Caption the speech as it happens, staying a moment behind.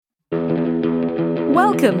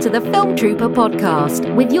Welcome to the Film Trooper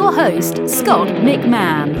podcast with your host, Scott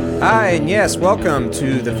McMahon. Hi, and yes, welcome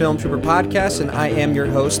to the Film Trooper podcast, and I am your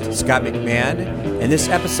host, Scott McMahon. And this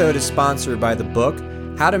episode is sponsored by the book,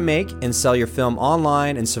 How to Make and Sell Your Film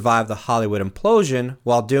Online and Survive the Hollywood Implosion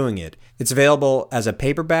While Doing It. It's available as a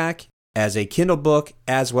paperback, as a Kindle book,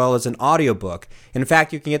 as well as an audiobook. In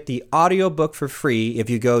fact, you can get the audiobook for free if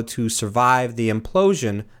you go to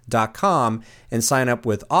survivetheimplosion.com and sign up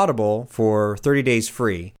with Audible for 30 days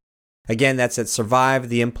free. Again, that's at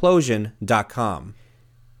survivetheimplosion.com.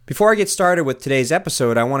 Before I get started with today's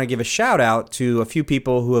episode, I want to give a shout out to a few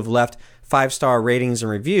people who have left 5-star ratings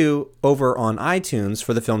and review over on iTunes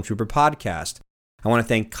for the Film Trooper podcast. I want to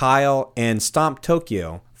thank Kyle and Stomp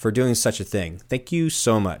Tokyo for doing such a thing. Thank you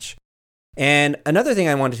so much. And another thing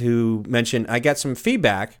I wanted to mention, I got some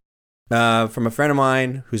feedback from a friend of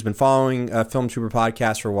mine who's been following a Film Trooper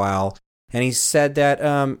podcast for a while, and he said that,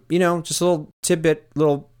 just a little tidbit,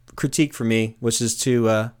 little critique for me, which is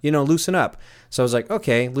to, loosen up. So I was like,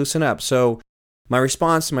 okay, loosen up. So my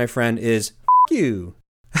response to my friend is, F*** you.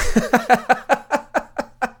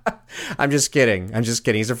 I'm just kidding.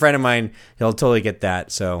 He's a friend of mine. He'll totally get that.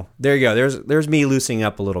 So there you go. There's me loosening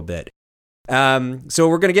up a little bit. So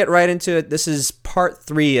we're going to get right into it. This is part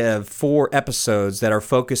 3 of 4 episodes that are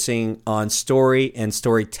focusing on story and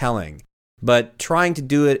storytelling, but trying to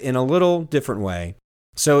do it in a little different way.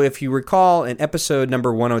 So if you recall in episode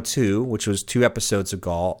number 102, which was 2 episodes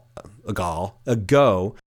ago,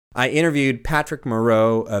 I interviewed Patrick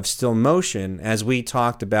Moreau of Still Motion as we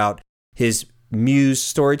talked about his Muse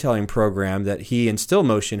storytelling program that he and Still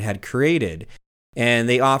Motion had created. And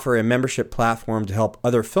they offer a membership platform to help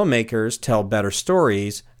other filmmakers tell better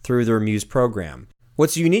stories through their Muse program.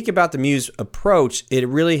 What's unique about the Muse approach, it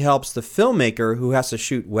really helps the filmmaker who has to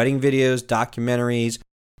shoot wedding videos, documentaries,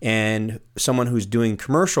 and someone who's doing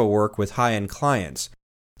commercial work with high-end clients.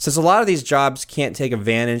 Since a lot of these jobs can't take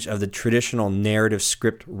advantage of the traditional narrative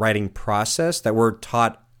script writing process that we're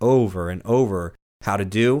taught over and over how to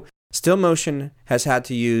do, Still Motion has had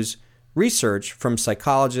to use research from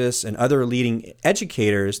psychologists and other leading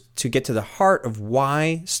educators to get to the heart of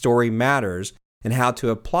why story matters and how to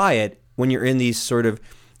apply it when you're in these sort of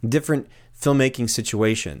different filmmaking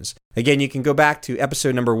situations. Again, you can go back to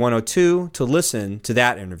episode number 102 to listen to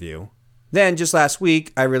that interview. Then, just last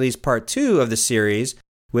week, I released part 2 of the series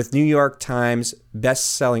with New York Times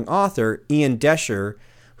best-selling author Ian Desher,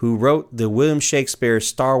 who wrote the William Shakespeare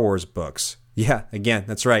Star Wars books. Yeah, again,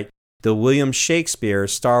 that's right. The William Shakespeare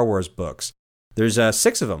Star Wars books. There's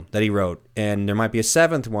 6 of them that he wrote, and there might be a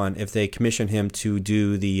 7th one if they commission him to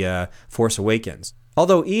do the Force Awakens.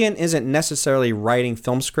 Although Ian isn't necessarily writing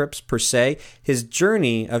film scripts per se, his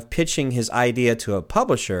journey of pitching his idea to a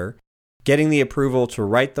publisher, getting the approval to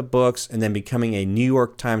write the books, and then becoming a New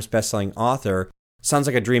York Times bestselling author sounds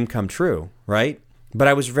like a dream come true, right? But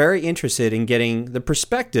I was very interested in getting the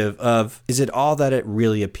perspective of, is it all that it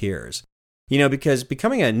really appears? Because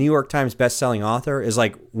becoming a New York Times bestselling author is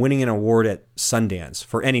like winning an award at Sundance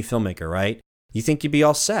for any filmmaker, right? You think you'd be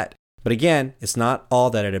all set. But again, it's not all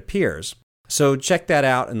that it appears. So check that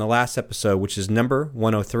out in the last episode, which is number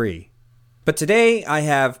 103. But today I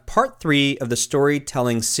have part 3 of the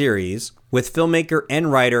storytelling series with filmmaker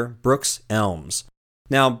and writer Brooks Elms.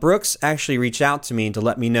 Now, Brooks actually reached out to me to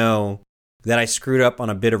let me know that I screwed up on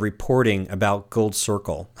a bit of reporting about Gold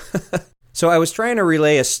Circle. So I was trying to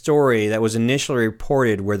relay a story that was initially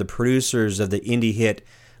reported where the producers of the indie hit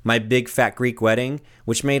My Big Fat Greek Wedding,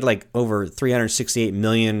 which made like over $368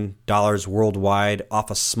 million worldwide off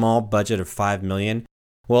a small budget of $5 million.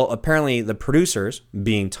 Well, apparently the producers,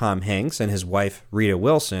 being Tom Hanks and his wife Rita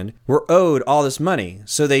Wilson, were owed all this money.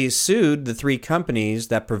 So they sued the 3 companies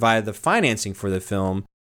that provided the financing for the film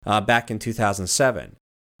back in 2007.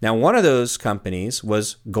 Now, one of those companies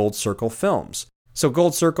was Gold Circle Films. So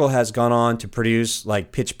Gold Circle has gone on to produce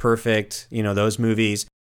like Pitch Perfect, those movies,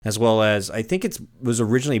 as well as I think it was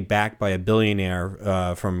originally backed by a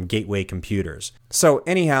billionaire from Gateway Computers. So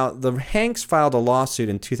anyhow, the Hanks filed a lawsuit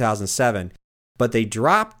in 2007, but they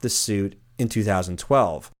dropped the suit in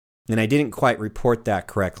 2012. And I didn't quite report that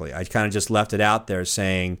correctly. I kind of just left it out there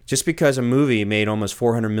saying, just because a movie made almost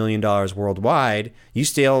 $400 million worldwide, you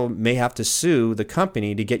still may have to sue the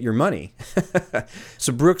company to get your money.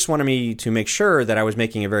 So Brooks wanted me to make sure that I was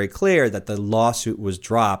making it very clear that the lawsuit was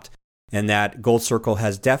dropped and that Gold Circle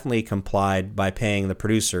has definitely complied by paying the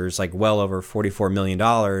producers like well over $44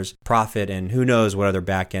 million profit, and who knows what other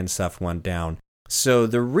back-end stuff went down. So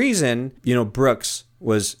the reason, Brooks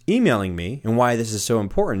was emailing me and why this is so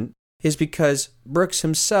important is because Brooks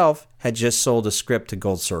himself had just sold a script to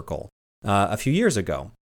Gold Circle a few years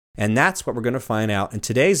ago. And that's what we're going to find out in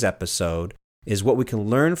today's episode is what we can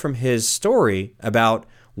learn from his story about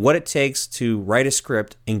what it takes to write a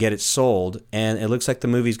script and get it sold. And it looks like the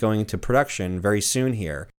movie's going into production very soon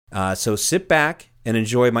here. So sit back and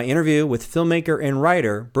enjoy my interview with filmmaker and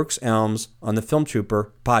writer Brooks Elms on the Film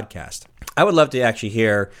Trooper podcast. I would love to actually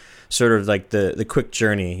hear sort of like the quick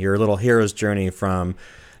journey, your little hero's journey from,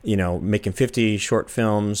 making 50 short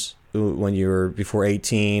films when you were before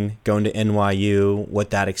 18, going to NYU,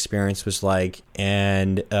 what that experience was like,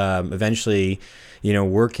 and eventually,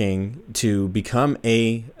 working to become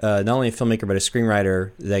not only a filmmaker but a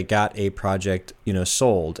screenwriter that got a project,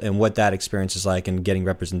 sold, and what that experience is like and getting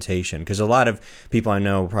representation. Because a lot of people I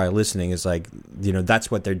know probably listening is like, that's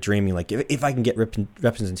what they're dreaming. Like, if I can get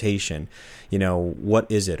representation, what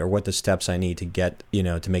is it, or what the steps I need to get,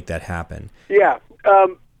 to make that happen? Yeah.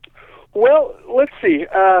 Well, let's see.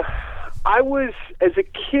 As a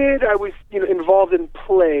kid, I was, involved in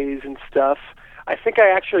plays and stuff. I think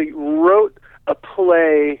I actually wrote a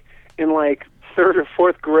play in like 3rd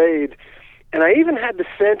or 4th grade, and I even had the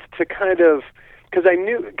sense to kind of, because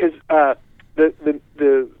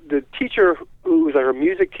the teacher who was our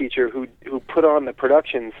music teacher who put on the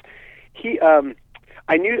productions,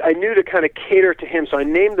 I knew to kind of cater to him, so I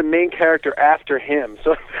named the main character after him.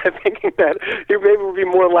 So I'm thinking that he maybe would be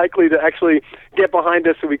more likely to actually get behind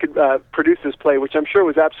us so we could produce this play, which I'm sure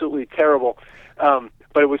was absolutely terrible,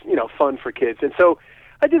 but it was fun for kids. And so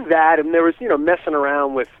I did that, and there was messing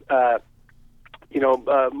around with my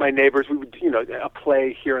neighbors. We would a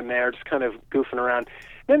play here and there, just kind of goofing around.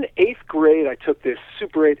 And then in 8th grade, I took this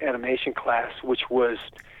Super 8 animation class, which was.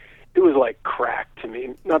 It was like crack to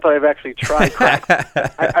me. Not that I've actually tried crack.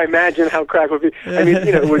 I imagine how crack would be. I mean,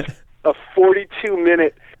 it was a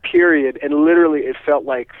 42-minute period, and literally it felt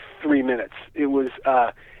like 3 minutes. It was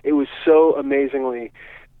so amazingly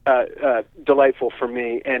delightful for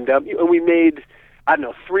me. And we made,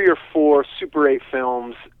 3 or 4 Super 8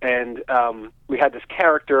 films, and we had this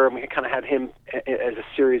character, and we kind of had him as a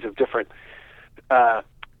series of different.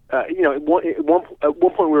 At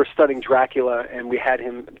one point we were studying Dracula, and we had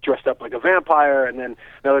him dressed up like a vampire, and then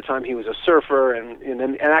another time he was a surfer, and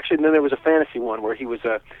then there was a fantasy one where he was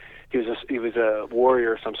a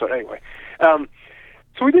warrior of some sort. Anyway, so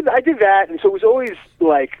I did that, and so it was always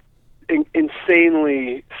like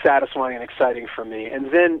insanely satisfying and exciting for me.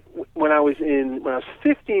 And then when I was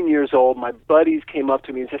 15 years old, my buddies came up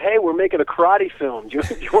to me and said, "Hey, we're making a karate film. Do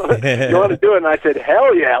you want to do it?" And I said,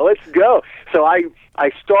 "Hell yeah, let's go." So I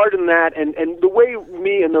starred in that, and the way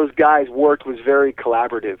me and those guys worked was very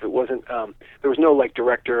collaborative. It wasn't there was no like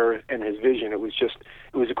director and his vision. It was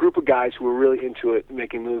a group of guys who were really into it,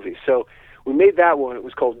 making movies. So we made that one. It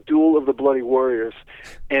was called Duel of the Bloody Warriors,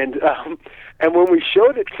 and when we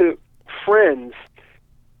showed it to friends,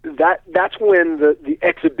 that's when the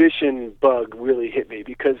exhibition bug really hit me,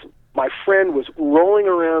 because my friend was rolling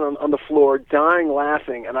around on the floor, dying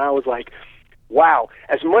laughing, and I was like, wow,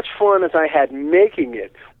 as much fun as I had making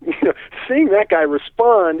it, seeing that guy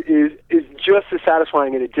respond is just as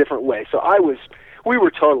satisfying in a different way. So we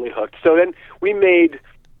were totally hooked. So then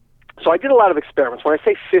I did a lot of experiments. When I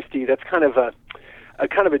say 50, that's kind of a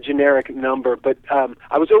generic number, but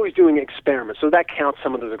I was always doing experiments, so that counts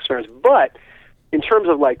some of those experiments. But in terms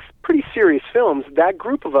of like pretty serious films, that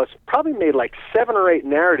group of us probably made like 7 or 8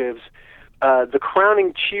 narratives. The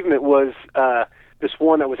crowning achievement was this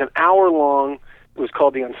one that was an hour long. It was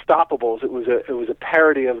called The Unstoppables. It was a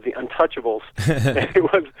parody of The Untouchables. It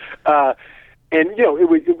was.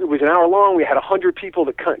 It was an hour long. We had 100 people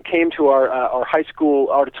that came to our high school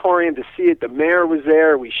auditorium to see it. The mayor was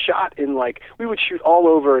there. We shot we would shoot all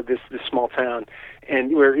over this small town, and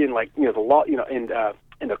we were in the law,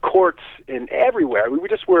 in the courts and everywhere. We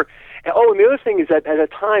just were. Oh, and the other thing is that at a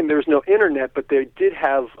time there was no internet, but they did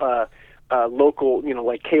have local,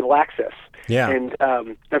 cable access. Yeah. And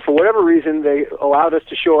for whatever reason, they allowed us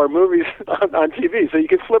to show our movies on TV. So you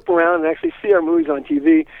could flip around and actually see our movies on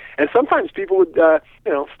TV. And sometimes people would,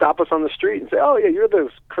 stop us on the street and say, "Oh yeah, you're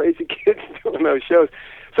those crazy kids doing those shows."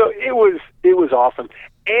 So it was awesome.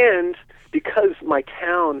 And because my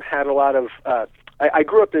town had a lot of, I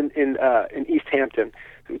grew up in East Hampton,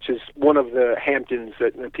 which is one of the Hamptons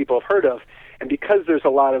that people have heard of. And because there's a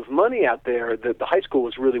lot of money out there, the high school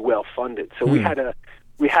was really well funded. So we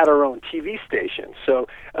had our own TV station. So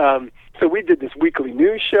we did this weekly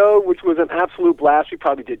news show, which was an absolute blast. We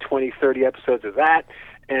probably did 20, 30 episodes of that.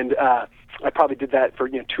 And I probably did that for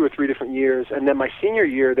 2 or 3 different years. And then my senior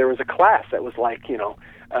year, there was a class that was like,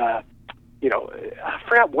 I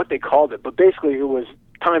forgot what they called it, but basically it was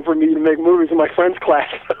time for me to make movies in my friend's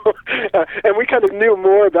class. And we kind of knew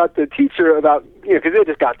more about the teacher, about, because they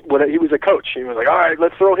just got, he was a coach. He was like, all right,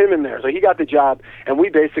 let's throw him in there. So he got the job, and we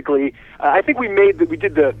basically, I think we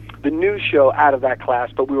did the news show out of that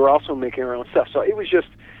class, but we were also making our own stuff. So it was just,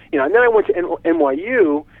 and then I went to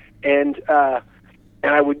NYU, and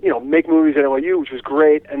I would, make movies at NYU, which was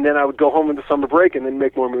great, and then I would go home in the summer break and then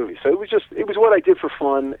make more movies. So it was what I did for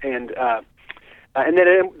fun, and then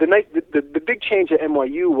the big change at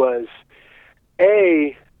NYU was,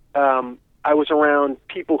 I was around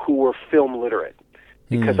people who were film literate,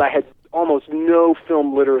 because I had almost no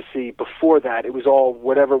film literacy before that. It was all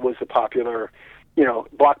whatever was the popular,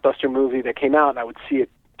 blockbuster movie that came out, and I would see it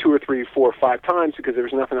 2 or 3, 4 or 5 times because there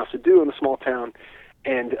was nothing else to do in a small town,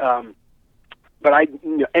 and but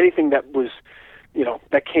anything that was,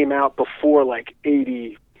 that came out before like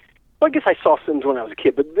 80. Well, I guess I saw films when I was a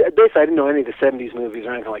kid, but basically I didn't know any of the 70s movies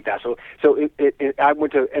or anything like that. So I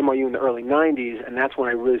went to NYU in the early 90s, and that's when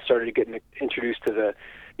I really started getting introduced to the,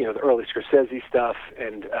 the early Scorsese stuff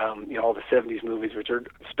and, all the 70s movies, which are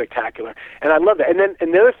spectacular. And I love that. And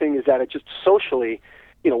the other thing is that it just socially,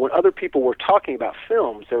 when other people were talking about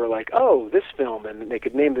films, they were like, "Oh, this film," and they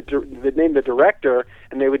could name the director,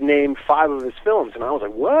 and they would name 5 of his films, and I was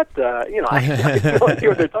like, "What?" I had no idea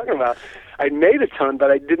what they're talking about. I made a ton,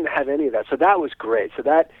 but I didn't have any of that, so that was great. So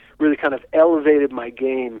that really kind of elevated my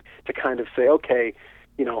game to kind of say, okay,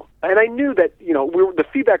 and I knew that the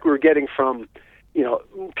feedback we were getting from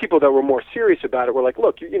people that were more serious about it were like,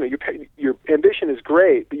 "Look, your ambition is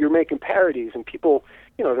great, but you're making parodies, and people,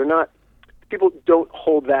 they're not." People don't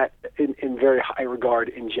hold that in very high regard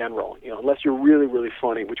in general, unless you're really, really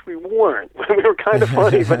funny, which we weren't. We were kind of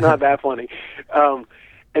funny, but not that funny.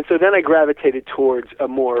 And so then I gravitated towards a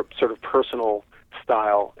more sort of personal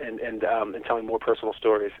style and telling more personal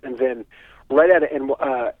stories. And then right out of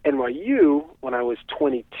NYU, when I was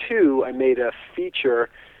 22, I made a feature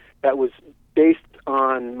that was based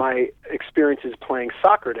on my experiences playing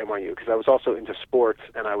soccer at NYU, because I was also into sports,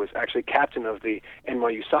 and I was actually captain of the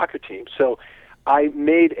NYU soccer team. So I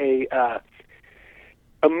made a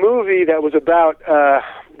movie that was about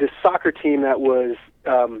this soccer team that was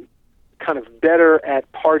kind of better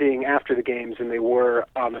at partying after the games than they were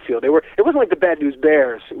on the field. It wasn't like the Bad News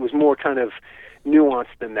Bears. It was more kind of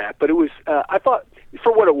nuanced than that. But it was, I thought,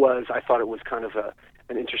 for what it was, I thought it was kind of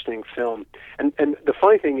an interesting film. And the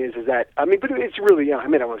funny thing is that, but it's really young. I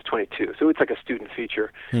made it when I was 22, so it's like a student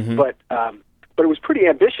feature. Mm-hmm. But it was pretty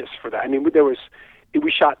ambitious for that.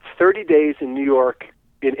 We shot 30 days in New York,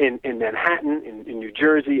 in Manhattan, in New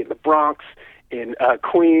Jersey, in the Bronx, in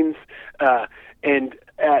Queens, and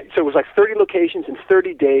so it was like 30 locations in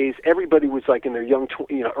 30 days. Everybody was like in their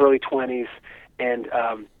early 20s, and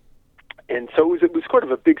so it was sort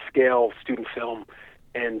of a big scale student film.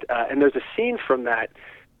 And there's a scene from that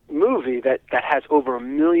movie that has over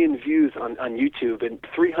 1 million views on YouTube, and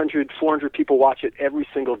 300, 400 people watch it every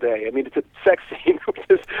single day. It's a sex scene, which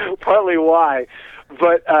is partly why.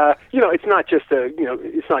 But it's not just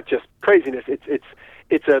it's not just craziness.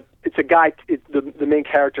 It's a guy. The main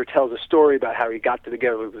character tells a story about how he got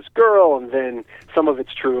together with this girl, and then some of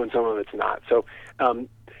it's true and some of it's not. So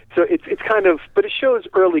it's kind of, but it shows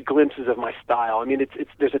early glimpses of my style.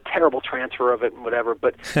 There's a terrible transfer of it and whatever,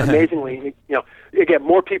 but amazingly, again,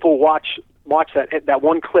 more people watch that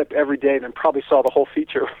one clip every day than probably saw the whole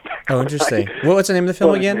feature. Oh, interesting. What's the name of the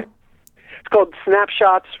film again? It's called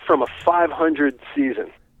Snapshots from a 500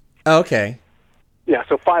 season. Oh, okay. Yeah,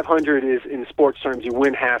 so 500 is, in sports terms, you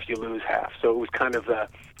win half, you lose half. So it was kind of,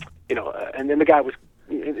 and then the guy was,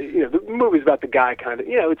 the movie's about the guy kind of,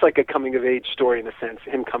 it's like a coming-of-age story in a sense,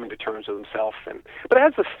 him coming to terms with himself. But it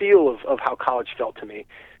has the feel of how college felt to me.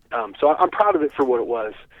 So I'm proud of it for what it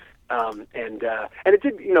was. And it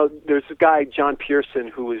did, there's a guy, John Pearson,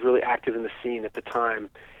 who was really active in the scene at the time.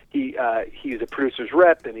 He was a producer's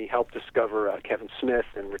rep, and he helped discover Kevin Smith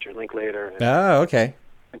and Richard Linklater. Okay.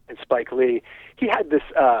 And Spike Lee. He had this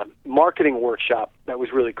marketing workshop that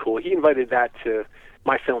was really cool. He invited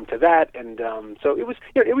my film to that, and so it was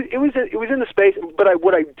in the space. But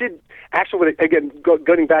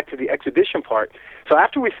going back to the exhibition part. So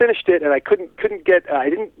after we finished it, and I I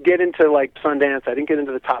didn't get into like Sundance. I didn't get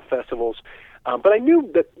into the top festivals, but I knew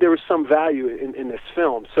that there was some value in this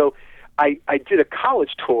film. So I did a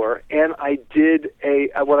college tour, and I did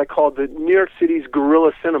what I called the New York City's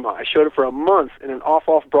guerrilla cinema. I showed it for a month in an off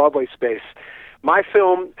Broadway space. My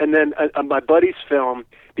film, and then my buddy's film,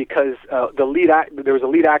 because there was a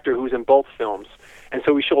lead actor who was in both films, and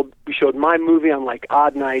so we showed my movie on like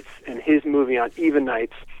odd nights and his movie on even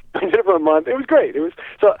nights. I did it for a month. It was great. It was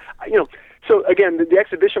so again, the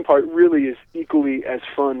exhibition part really is equally as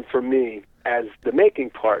fun for me as the making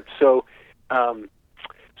part. So that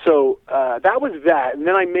was that, and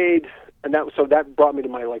then I made, that brought me to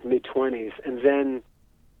my mid-20s, and then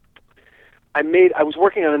I was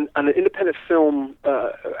working on an independent film.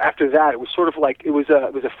 After that, it was sort of like it was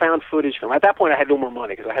a found footage film. At that point, I had no more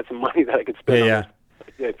money because I had some money that I could spend. Yeah.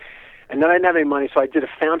 I did. And then I didn't have any money, so I did a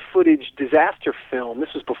found footage disaster film.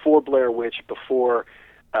 This was before Blair Witch, before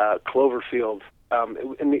Cloverfield.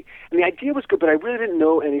 And the idea was good, but I really didn't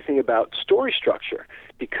know anything about story structure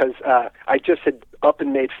because I just had up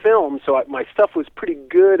and made films, so my stuff was pretty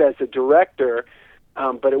good as a director,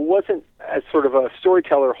 but it wasn't as sort of a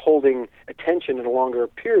storyteller holding attention in a longer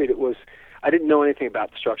period. I didn't know anything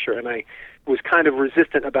about the structure, and I was kind of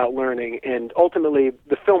resistant about learning, and ultimately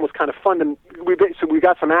the film was kind of fun. So we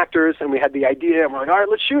got some actors, and we had the idea, and we're like, all right,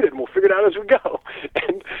 let's shoot it, and we'll figure it out as we go.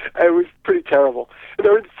 And it was pretty terrible.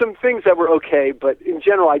 There were some things that were okay, but in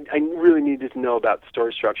general, I really needed to know about the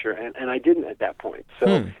story structure, and I didn't at that point.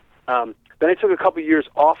 So then I took a couple years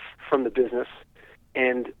off from the business,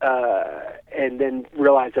 and then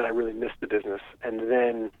realized that I really missed the business, and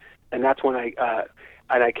that's when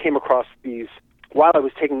I came across these. While I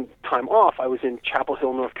was taking time off, I was in Chapel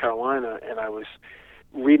Hill, North Carolina, and I was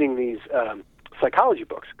reading these psychology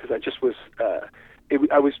books because I just was.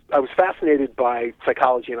 I was fascinated by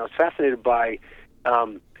psychology, and I was fascinated by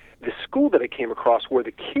the school that I came across, where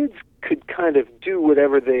the kids could kind of do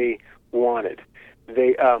whatever they wanted.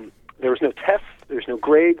 There was no tests, there's no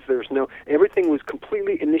grades, everything was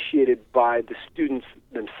completely initiated by the students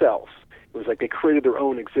themselves. It was like they created their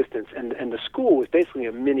own existence, and the school was basically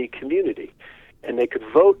a mini community. And they could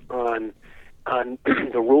vote on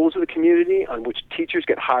the rules of the community, on which teachers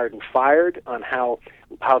get hired and fired, on how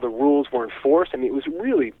the rules were enforced. I mean,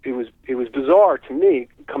 it was bizarre to me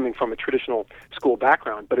coming from a traditional school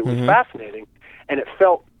background, but it was fascinating, and it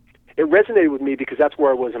resonated with me because that's where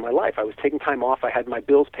I was in my life. I was taking time off. I had my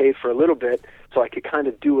bills paid for a little bit, so I could kind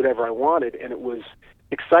of do whatever I wanted, and it was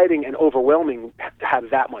exciting and overwhelming to have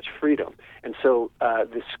that much freedom. And so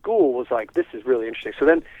the school was like, this is really interesting. So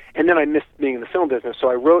then I missed being in the film business. So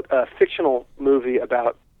I wrote a fictional movie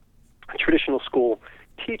about a traditional school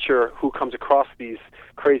teacher who comes across these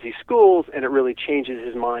crazy schools, and it really changes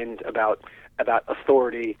his mind about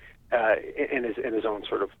authority in his own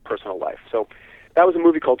sort of personal life. So that was a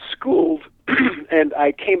movie called Schooled, and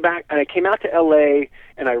I came out to L.A.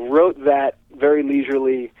 and I wrote that very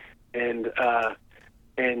leisurely,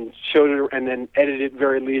 and showed it, and then edited it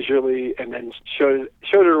very leisurely, and then showed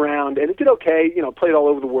it around, and it did okay. Played all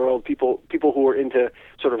over the world. People who were into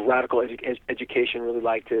sort of radical education really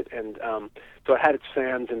liked it, and so it had its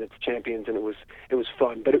fans and its champions, and it was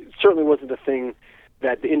fun. But it certainly wasn't the thing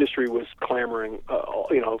that the industry was clamoring,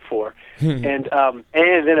 for. And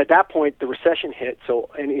then at that point, the recession hit, so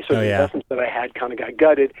any sort of investments that I had kind of got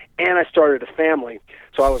gutted, and I started a family.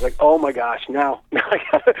 So I was like, oh my gosh, now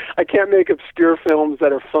I can't make obscure films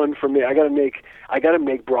that are fun for me. I got to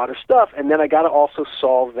make broader stuff, and then I got to also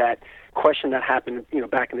solve that question that happened,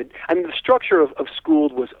 back in the structure of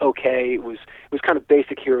Schooled was okay. It was kind of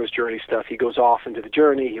basic hero's journey stuff. He goes off into the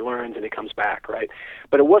journey, he learns, and he comes back, right?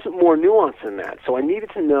 But it wasn't more nuanced than that. So I needed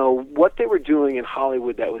to know what they were doing in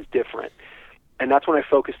Hollywood that was different. And that's when I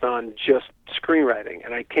focused on just screenwriting.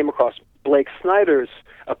 And I came across Blake Snyder's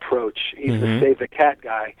approach. He's the Save the Cat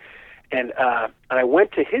guy. And I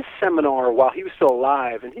went to his seminar while he was still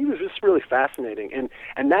alive, and he was just really fascinating.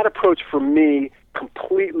 And that approach for me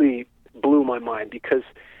completely blew my mind because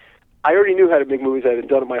I already knew how to make movies. I've been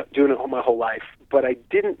doing it all my whole life, but I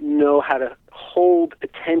didn't know how to hold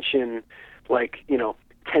attention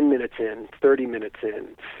 10 minutes in, 30 minutes in,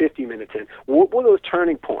 50 minutes in. What were those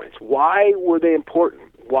turning points? Why were they important?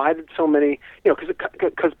 Why did so many,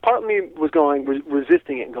 because part of me was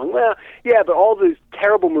resisting it and going, well, yeah, but all these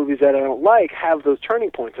terrible movies that I don't like have those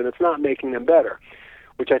turning points, and it's not making them better,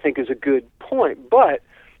 which I think is a good point. But,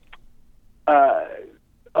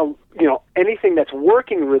 anything that's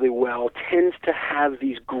working really well tends to have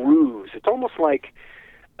these grooves. It's almost like,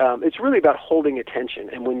 it's really about holding attention.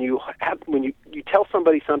 And when you tell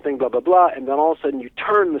somebody something, blah, blah, blah, and then all of a sudden you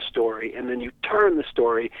turn the story, and then you turn the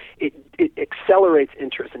story, it accelerates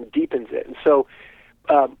interest and deepens it. And so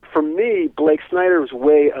for me, Blake Snyder's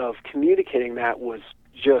way of communicating that was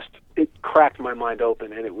just, it cracked my mind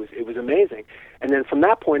open, and it was amazing. And then from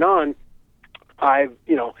that point on,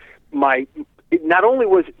 not only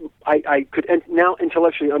was I could now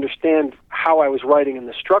intellectually understand how I was writing and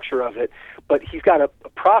the structure of it, but he's got a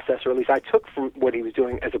process, or at least I took from what he was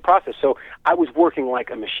doing as a process. So I was working like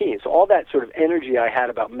a machine. So all that sort of energy I had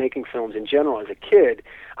about making films in general as a kid,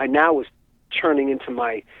 I now was turning into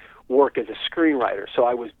my work as a screenwriter. So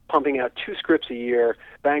I was pumping out 2 scripts a year,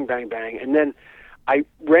 bang, bang, bang. And then I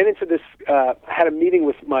ran into this, had a meeting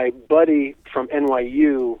with my buddy from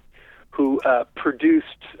NYU who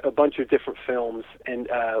produced a bunch of different films, and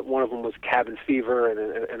one of them was Cabin Fever,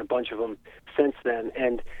 and a bunch of them since then.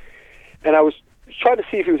 And I was trying to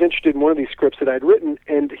see if he was interested in one of these scripts that I'd written,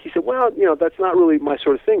 and he said, well, that's not really my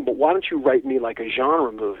sort of thing, but why don't you write me like a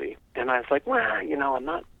genre movie? And I was like, well, I'm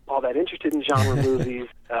not all that interested in genre movies,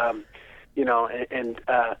 and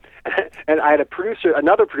I had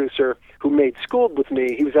another producer who made Schooled with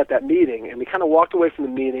me. He was at that meeting, and we kind of walked away from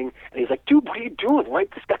the meeting, and he's like, dude, what are you doing? Right?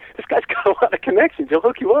 This guy's got a lot of connections. He'll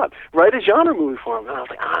hook you up. Write a genre movie for him. And I was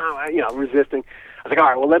like, resisting. I was like, all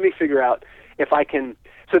right, well, let me figure out if I can.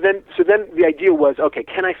 So then the idea was, okay,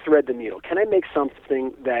 can I thread the needle? Can I make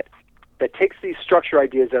something that takes these structure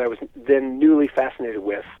ideas that I was then newly fascinated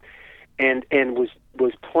with, and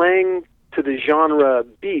was playing to the genre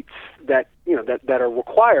beats that are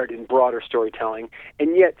required in broader storytelling,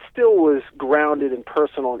 and yet still was grounded and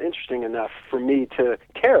personal and interesting enough for me to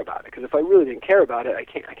care about it. Because if I really didn't care about it, I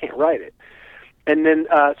can't write it. And then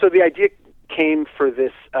so the idea came for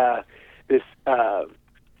this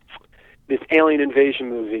alien invasion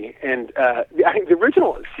movie, and I think the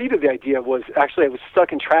original seed of the idea was actually I was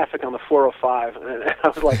stuck in traffic on the 405, and I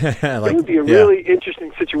was like, it would be a really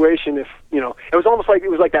interesting situation if, it was almost like, it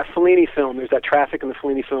was like that Fellini film. There's that traffic in the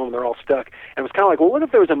Fellini film, and they're all stuck. And it was kind of like, well, what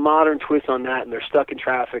if there was a modern twist on that, and they're stuck in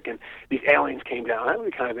traffic, and these aliens came down? That would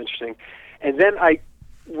be kind of interesting. And then I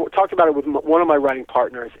talked about it with one of my writing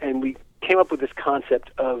partners, and we came up with this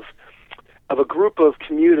concept of a group of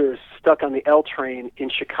commuters stuck on the L train in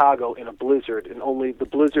Chicago in a blizzard, and only the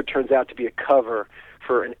blizzard turns out to be a cover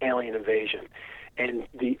for an alien invasion. And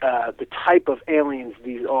the type of aliens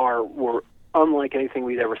these were unlike anything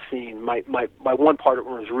we'd ever seen. My one partner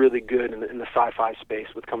was really good in the sci-fi space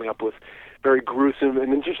with coming up with very gruesome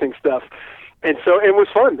and interesting stuff. And so it was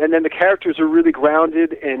fun. And then the characters are really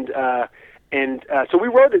grounded, and so we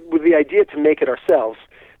wrote it with the idea to make it ourselves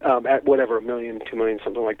at whatever, $1 million, $2 million,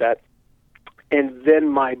 something like that. And then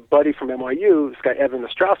my buddy from NYU, this guy Evan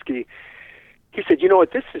Ostrowski, he said,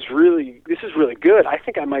 this is really good. I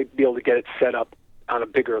think I might be able to get it set up on a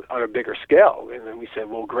bigger scale. And then we said,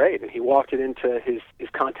 well, great. And he walked it into his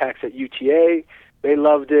contacts at UTA. They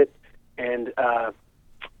loved it, and and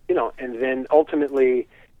then ultimately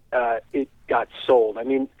it got sold. I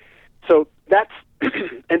mean, so that's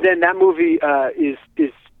and then that movie is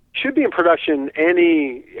should be in production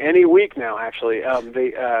any week now. Actually,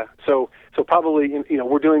 so probably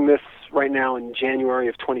we're doing this right now in January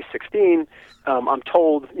of 2016. I'm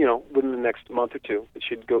told within the next month or two it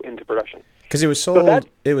should go into production. Because it was sold.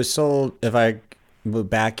 It was sold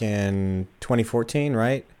back in 2014,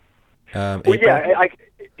 right? Well,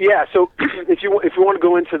 yeah. So if you want to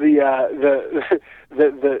go into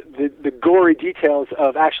the gory details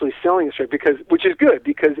of actually selling the script, which is good,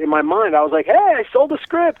 because in my mind I was like, hey, I sold the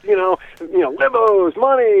script, limos,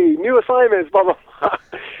 money, new assignments, blah blah blah,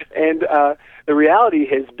 and the reality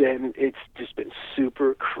has been it's just been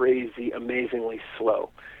super crazy, amazingly slow,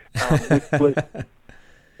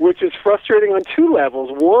 which is frustrating on 2 levels.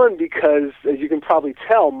 One, because as you can probably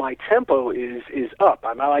tell, my tempo is up.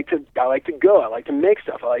 I like to go. I like to make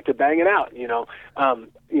stuff. I like to bang it out.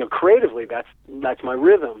 Creatively, that's my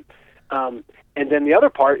rhythm. And then the other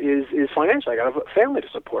part is financially. I got a family to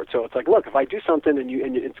support. So it's like, look, if I do something and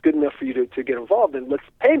it's good enough for you to get involved, then let's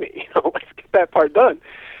pay me. Let's get that part done.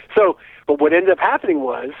 So, but what ended up happening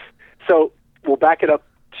was, so we'll back it up.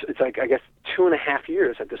 It's like, I guess, 2.5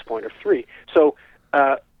 years at this point, or 3. So.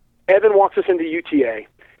 Evan walks us into UTA.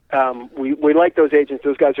 We like those agents.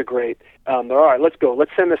 Those guys are great. They're all right. Let's go.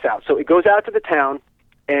 Let's send this out. So it goes out to the town,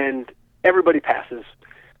 and everybody passes.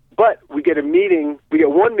 But we get a meeting. We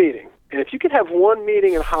get one meeting. And if you could have one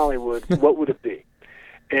meeting in Hollywood, what would it be?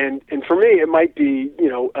 And for me, it might be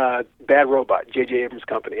Bad Robot, J.J. Abrams'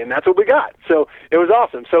 company, and that's what we got. So it was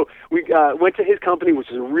awesome. So we went to his company, which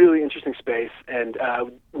is a really interesting space, and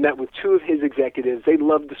met with 2 of his executives. They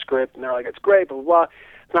loved the script, and they're like, "It's great, blah blah blah.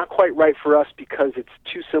 It's not quite right for us because it's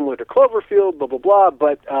too similar to Cloverfield, blah blah blah.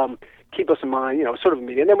 But keep us in mind, sort of a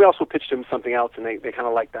meeting." And then we also pitched them something else, and they kind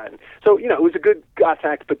of liked that. And so it was a good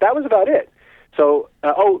contact, but that was about it. So,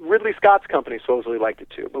 Ridley Scott's company supposedly liked it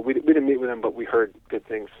too, but we didn't meet with them, but we heard good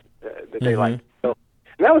things that they liked. So,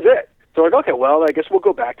 and that was it. So like, okay, well, I guess we'll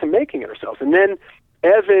go back to making it ourselves. And then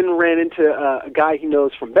Evan ran into a guy he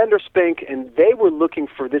knows from Bender Spink, and they were looking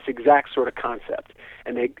for this exact sort of concept.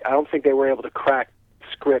 And I don't think they were able to crack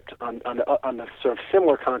script on the sort of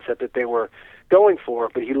similar concept that they were going for,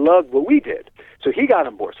 but he loved what we did. So he got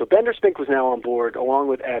on board. So Bender Spink was now on board along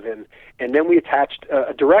with Evan, and then we attached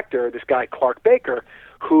a director, this guy Clark Baker,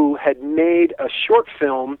 who had made a short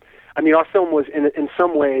film. I mean, our film was in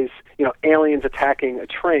some ways, aliens attacking a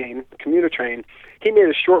train, a commuter train. He made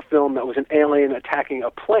a short film that was an alien attacking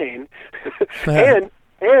a plane, and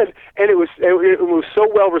it was so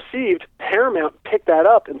well received. Paramount picked that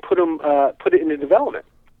up and put it into development.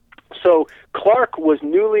 So Clark was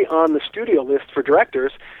newly on the studio list for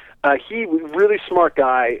directors. He was a really smart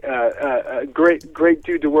guy, great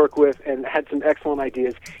dude to work with, and had some excellent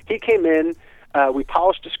ideas. He came in. We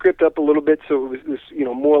polished the script up a little bit so it was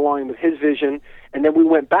more aligned with his vision, and then we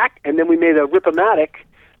went back, and then we made a rip-o-matic,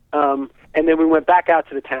 and then we went back out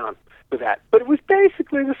to the town with that. But it was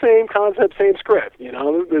basically the same concept, same script.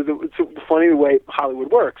 It's funny the way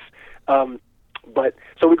Hollywood works. But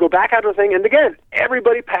so we go back out to the thing, and again,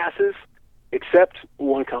 everybody passes except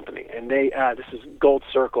one company, and this is Gold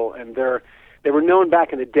Circle, and they were known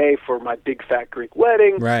back in the day for My Big Fat Greek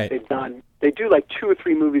Wedding. Right. They do like 2 or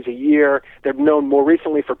 3 movies a year. They're known more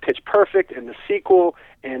recently for Pitch Perfect and the sequel,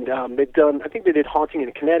 and I think they did Haunting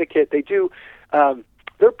in Connecticut. They do.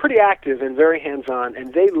 They're pretty active and very hands-on,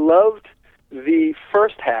 and they loved the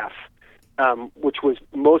first half, which was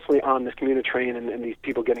mostly on this commuter train and these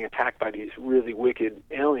people getting attacked by these really wicked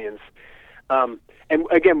aliens. And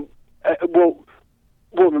again, no,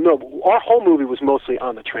 our whole movie was mostly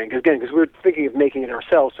on the train, because we were thinking of making it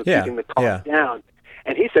ourselves, so keeping the cost down.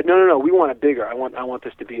 And he said, no, we want it bigger. I want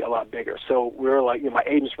this to be a lot bigger. So we were like, my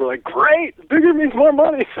agents were like, great, bigger means more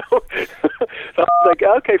money. So I was like,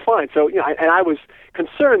 okay, fine. So and I was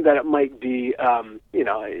concerned that it might be, that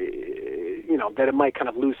it might kind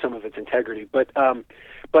of lose some of its integrity. But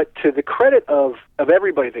to the credit of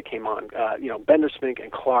everybody that came on, Bender Spink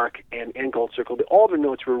and Clark and Gold Circle, all their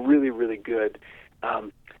notes were really, really good.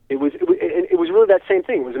 It was really that same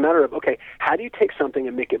thing. It was a matter of, okay, how do you take something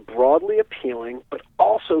and make it broadly appealing but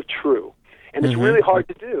also true? And it's really hard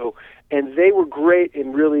to do. And they were great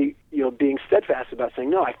in really, being steadfast about saying,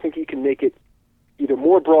 no, I think you can make it either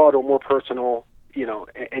more broad or more personal,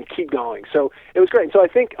 and keep going. So it was great. And so I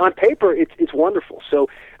think on paper it's wonderful. So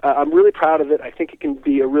I'm really proud of it. I think it can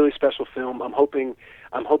be a really special film. I'm hoping.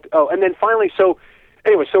 Oh, and then finally, so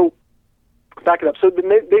back it up. So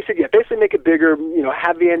they said, basically make it bigger,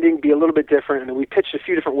 have the ending be a little bit different. And then we pitched a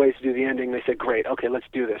few different ways to do the ending. They said, great, okay, let's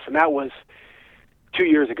do this. And that was 2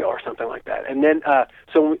 years ago or something like that. And then,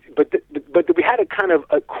 but we had a kind of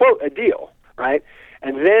a deal, right?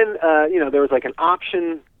 And then, there was like an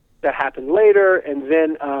option that happened later. And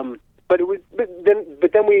then, but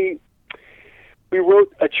then we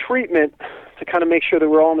wrote a treatment to kind of make sure that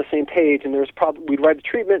we're all on the same page, and we'd write a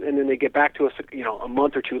treatment, and then they get back to us, a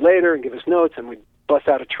month or two later and give us notes, and we'd bust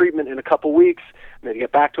out a treatment in a couple weeks, and they'd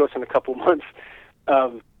get back to us in a couple months.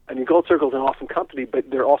 Gold Circle's an awesome company, but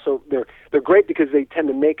they're great because they tend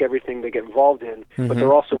to make everything they get involved in, but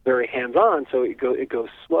they're also very hands-on, so it goes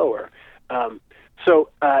slower.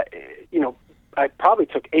 I probably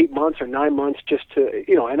took 8 months or 9 months just to,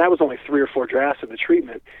 and that was only 3 or 4 drafts of the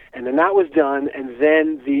treatment, and then that was done, and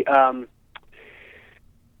then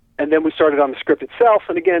and then we started on the script itself,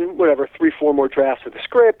 and again, 3, 4 more drafts of the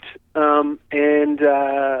script, and then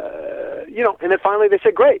finally they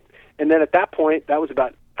said great, and then at that point, that was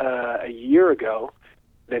about a year ago,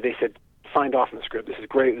 they said signed off on the script. This is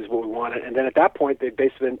great. This is what we wanted. And then at that point, they'd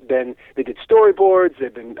basically been they did storyboards.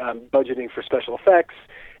 They've been budgeting for special effects.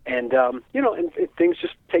 And things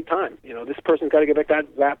just take time. This person's got to get back to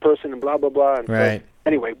that person, and blah blah blah. And right. So,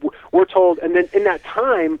 anyway, we're told, and then in that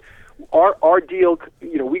time, our deal,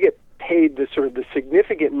 we get paid the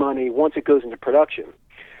significant money once it goes into production.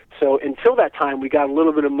 So until that time, we got a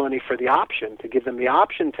little bit of money for the option, to give them the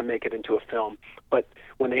option to make it into a film. But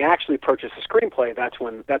when they actually purchase a screenplay, that's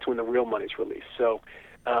when the real money's released. So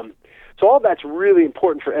all that's really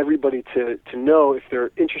important for everybody to know if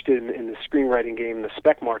they're interested in the screenwriting game, the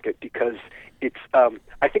spec market, because it's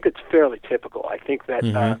I think it's fairly typical. I think that,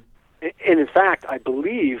 and in fact, I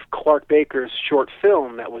believe Clark Baker's short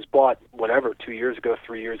film that was bought 2 years ago,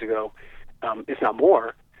 3 years ago, if not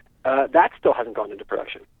more, that still hasn't gone into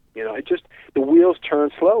production. It just, the wheels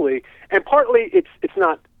turn slowly, and partly it's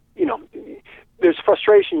not, there's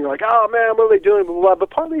frustration. You're like, oh man, what are they doing? Blah, blah, blah. But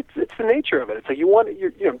partly it's the nature of it. It's like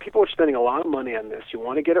people are spending a lot of money on this. You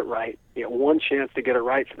want to get it right. You have one chance to get it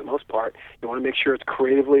right for the most part. You want to make sure it's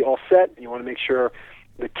creatively all set. And you want to make sure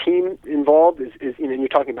the team involved is you're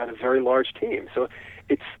talking about a very large team. So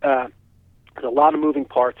it's there's a lot of moving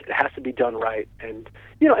parts. It has to be done right, and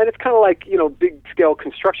and it's kind of like big scale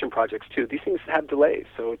construction projects too. These things have delays,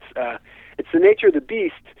 so it's the nature of the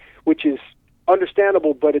beast, which is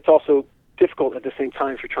understandable, but it's also difficult at the same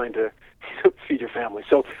time if you're trying to feed your family.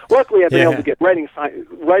 So luckily, I've been able to get writing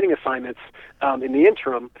assignments in the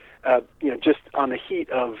interim. Just on the heat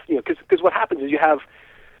of because what happens is you have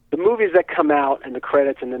the movies that come out and the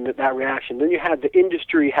credits, and then that reaction. Then you have the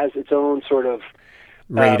industry has its own sort of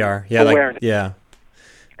radar, awareness.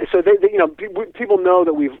 And so they people know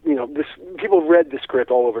that people have read the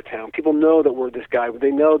script all over town. People know that we're this guy.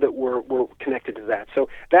 They know that we're connected to that. So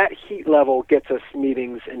that heat level gets us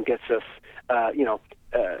meetings and gets us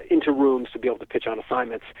into rooms to be able to pitch on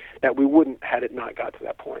assignments that we wouldn't had it not got to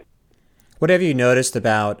that point. What have you noticed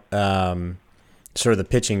about sort of the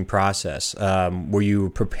pitching process? Were you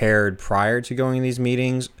prepared prior to going to these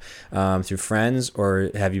meetings through friends, or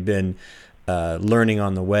have you been learning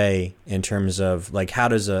on the way in terms of like how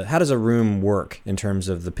does a room work in terms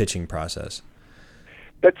of the pitching process?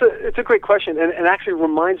 It's a great question, and actually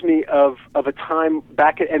reminds me of a time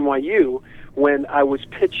back at NYU when I was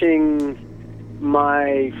pitching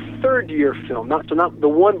my third year film, not the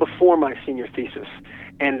one before my senior thesis.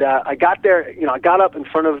 And I got there, I got up in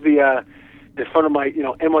front of my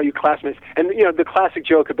NYU classmates, and the classic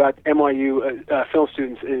joke about NYU film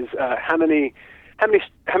students is how many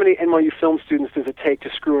NYU film students does it take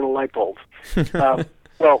to screw in a light bulb?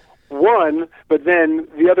 Well, one, but then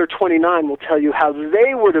the other 29 will tell you how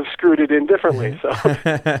they would have screwed it in differently. So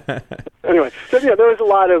anyway, there was a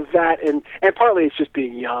lot of that, and partly it's just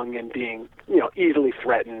being young and being easily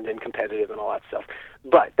threatened and competitive and all that stuff.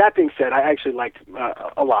 But that being said, I actually liked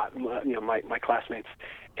a lot my classmates,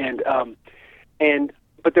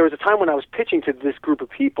 but there was a time when I was pitching to this group of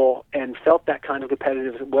people and felt that kind of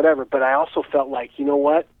competitive whatever. But I also felt like, you know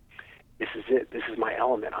what, this is it. This is my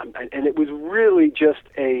element. And it was really just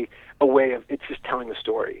a way of it's just telling a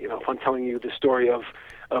story. If I'm telling you the story of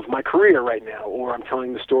my career right now, or I'm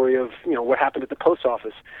telling the story of what happened at the post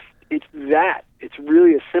office, it's that. It's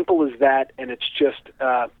really as simple as that, and it's just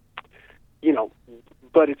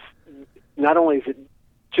but it's not only is it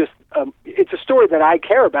just it's a story that I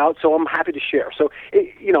care about, so I'm happy to share. So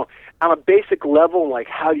on a basic level, like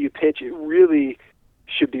how do you pitch? It really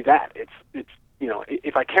should be that. It's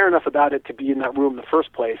if I care enough about it to be in that room in the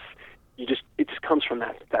first place, it just comes from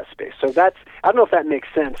that space. So that's, I don't know if that makes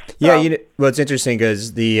sense. Yeah, well, it's interesting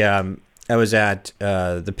because I was at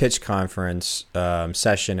the pitch conference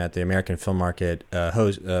session at the American Film Market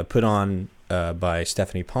put on by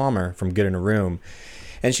Stephanie Palmer from Good in a Room.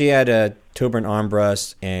 And she had Tobin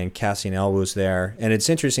Armbrust and Cassian Elwes there. And it's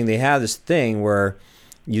interesting, they have this thing where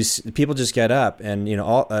people just get up and,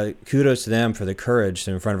 kudos to them for the courage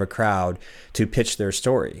in front of a crowd to pitch their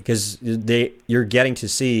story. Because you're getting to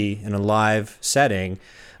see in a live setting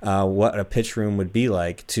what a pitch room would be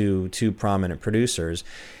like to two prominent producers.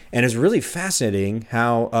 And it's really fascinating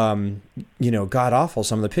how, god-awful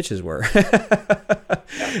some of the pitches were.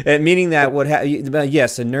 And meaning that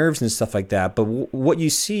yes, the nerves and stuff like that, but what you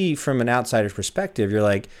see from an outsider's perspective, you're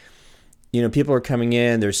like, people are coming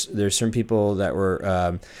in, there's certain people that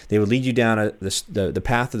were, they would lead you down the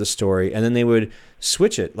path of the story, and then they would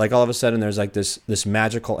switch it. Like all of a sudden there's like this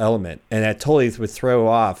magical element, and that totally would throw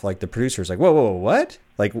off like the producers, like, whoa, what?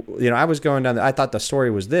 Like, I was going down, I thought the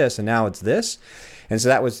story was this, and now it's this. And so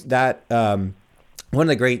that was that. One of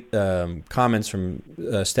the great comments from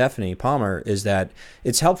Stephanie Palmer is that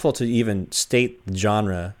it's helpful to even state the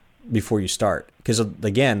genre before you start, because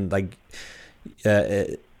again, like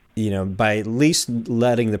by at least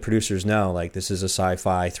letting the producers know, like, this is a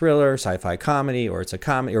sci-fi thriller, sci-fi comedy, or it's a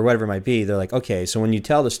comedy, or whatever it might be. They're like, okay, so when you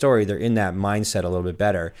tell the story, they're in that mindset a little bit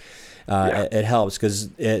better. It helps, because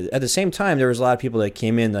at the same time, there was a lot of people that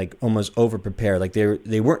came in like almost over-prepared. Like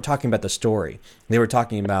they weren't talking about the story. They were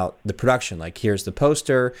talking about the production. Like, here's the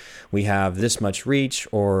poster, we have this much reach,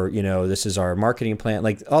 or, this is our marketing plan,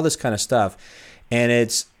 like all this kind of stuff.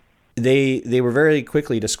 And they were very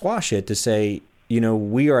quickly to squash it, to say,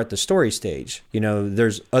 we are at the story stage.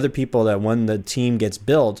 There's other people that when the team gets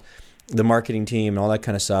built, the marketing team and all that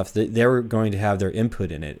kind of stuff, they're going to have their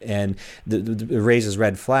input in it. And it raises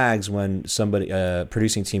red flags when a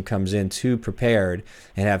producing team comes in too prepared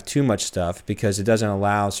and have too much stuff, because it doesn't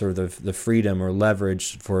allow sort of the freedom or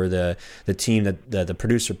leverage for the team that the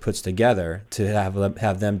producer puts together to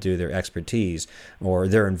have them do their expertise or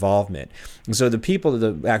their involvement. And so the people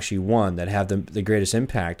that actually won, that have the greatest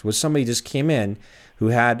impact, was somebody who just came in who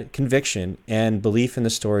had conviction and belief in the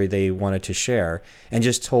story they wanted to share, and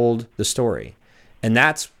just told the story. And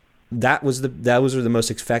those were the most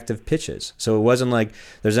effective pitches. So it wasn't like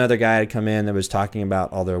there's another guy that come in that was talking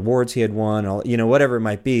about all the awards he had won, whatever it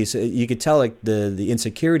might be. So you could tell like the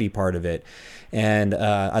insecurity part of it. And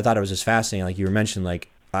I thought it was just fascinating. Like you were mentioning, like,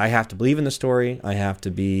 I have to believe in the story. I have to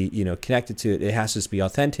be, connected to it. It has to just be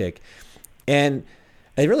authentic. And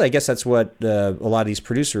I guess that's what a lot of these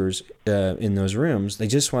producers in those rooms, they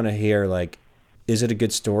just want to hear, like, is it a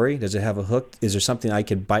good story? Does it have a hook? Is there something I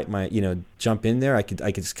could jump in there? I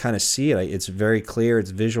could kind of see it. It's very clear. It's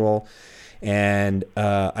visual. And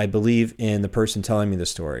I believe in the person telling me the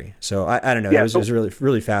story. So I don't know. Yeah, it was really,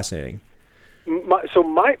 really fascinating.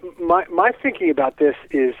 My thinking about this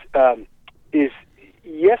is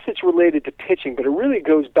yes, it's related to pitching, but it really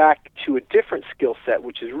goes back to a different skill set,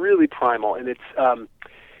 which is really primal, and it's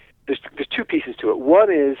there's two pieces to it.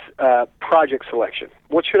 One is project selection.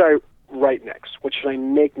 What should I write next? What should I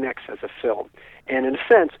make next as a film? And in a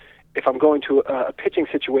sense, if I'm going to a pitching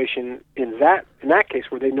situation in that case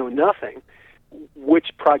where they know nothing,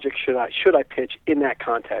 which project should I pitch in that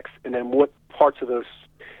context? And then what parts of those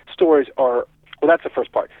stories are, well, that's the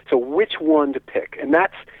first part. So which one to pick? And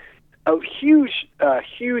that's a huge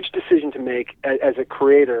decision to make as a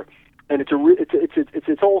creator. And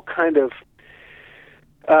it's all kind of,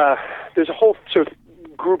 there's a whole sort of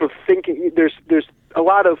group of thinking. There's a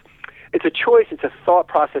lot of, it's a choice, it's a thought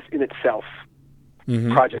process in itself,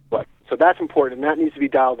 project what. So that's important, and that needs to be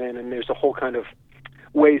dialed in, and there's a whole kind of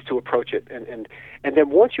ways to approach it. And then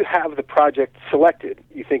once you have the project selected,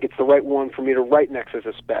 you think it's the right one for me to write next as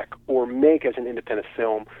a spec, or make as an independent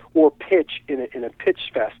film, or pitch in a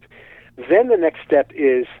pitch fest. Then the next step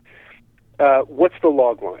is, what's the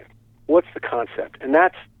log line? What's the concept? And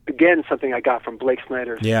that's, again, something I got from Blake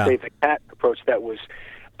Snyder's Save the Cat approach that was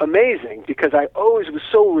amazing, because I always was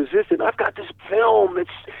so resistant. I've got this film,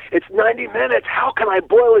 it's 90 minutes, how can I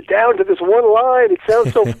boil it down to this one line? It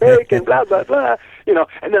sounds so fake and blah, blah, blah.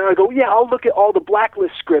 And then I go, I'll look at all the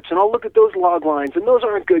blacklist scripts, and I'll look at those log lines, and those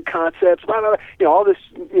aren't good concepts, blah, blah, blah. All this,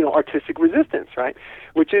 artistic resistance, right?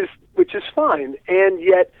 Which is fine. And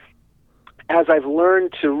yet, as I've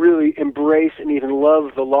learned to really embrace and even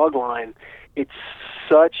love the log line, it's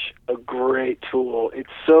such a great tool. It's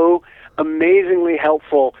so amazingly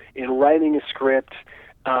helpful in writing a script,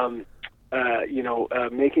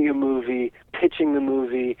 making a movie, pitching the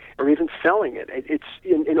movie, or even selling it.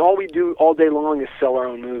 And all we do all day long is sell our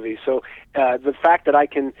own movie. So the fact that I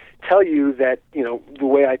can tell you that, the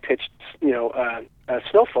way I pitched,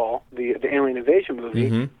 Snowfall, the alien invasion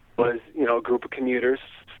movie, was, a group of commuters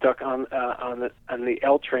stuck on the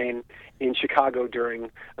L train in Chicago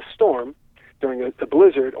during a storm. During a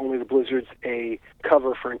blizzard, only the blizzard's a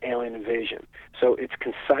cover for an alien invasion. So it's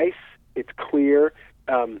concise, it's clear,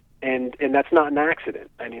 and that's not an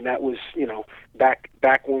accident. I mean, that was, back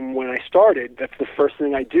when I started, that's the first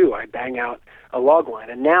thing I do. I bang out a log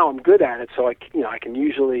line, and now I'm good at it, so I can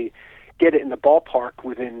usually get it in the ballpark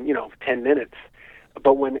within 10 minutes.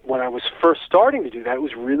 But when I was first starting to do that, it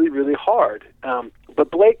was really, really hard. But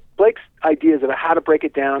Blake's ideas about how to break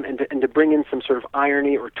it down and to bring in some sort of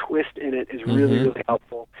irony or twist in it is really, really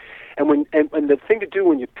helpful. And the thing to do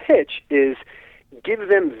when you pitch is give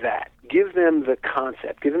them that. Give them the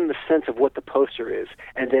concept. Give them the sense of what the poster is.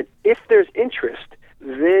 And then if there's interest,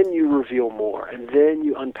 then you reveal more, and then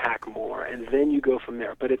you unpack more, and then you go from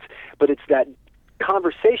there. But it's that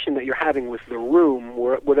conversation that you're having with the room,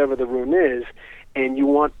 whatever the room is, and you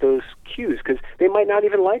want those cues, because they might not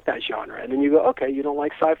even like that genre. And then you go, okay, you don't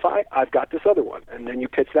like sci-fi? I've got this other one. And then you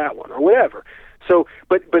pitch that one, or whatever. So,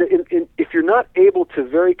 but if you're not able to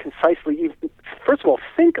very concisely, first of all,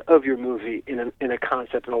 think of your movie in a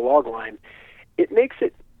concept, in a log line, it makes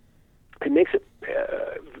it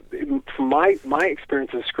from my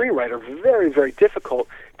experience as a screenwriter, very, very difficult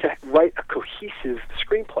to write a cohesive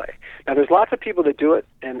screenplay. Now, there's lots of people that do it,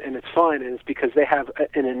 and it's fine, and it's because they have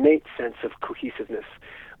an innate sense of cohesiveness.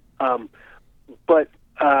 But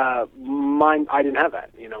mine, I didn't have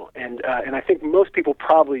that, and I think most people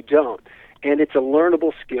probably don't. And it's a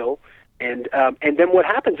learnable skill. And then what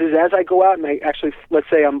happens is, as I go out and I actually, let's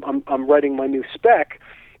say I'm writing my new spec,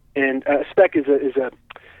 and a spec is a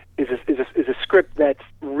script that's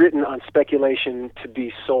written on speculation to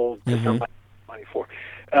be sold to somebody money for.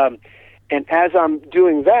 And as I'm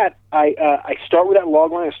doing that, I start with that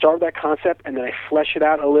log line, I start with that concept, and then I flesh it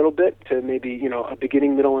out a little bit to maybe a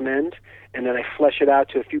beginning, middle, and end, and then I flesh it out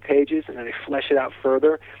to a few pages, and then I flesh it out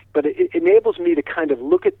further. But it enables me to kind of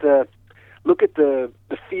look at the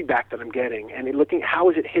feedback that I'm getting, and looking how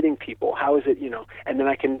is it hitting people, how is it, and then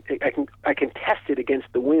I can test it against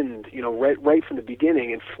the wind, right from the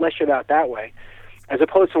beginning, and flesh it out that way, as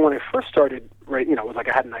opposed to when I first started, right, it was like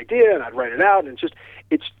I had an idea and I'd write it out, and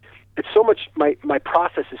it's so much, my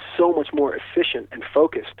process is so much more efficient and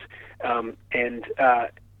focused, and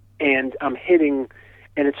I'm hitting,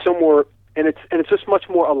 and it's so more, and it's just much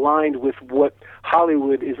more aligned with what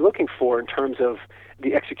Hollywood is looking for in terms of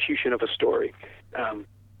the execution of a story.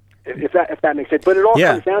 if that makes sense. But it all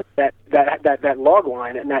comes down to that log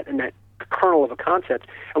line and that kernel of a concept.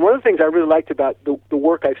 And one of the things I really liked about the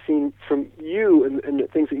work I've seen from you and the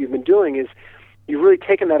things that you've been doing is you've really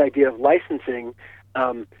taken that idea of licensing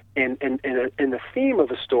and the theme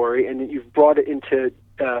of a story, and you've brought it into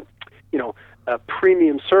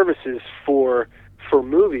premium services for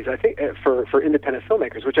movies. I think for independent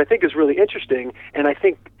filmmakers, which I think is really interesting, and I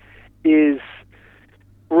think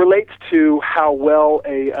relates to how well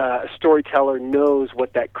a storyteller knows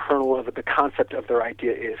what that kernel of the concept of their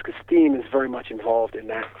idea is, because theme is very much involved in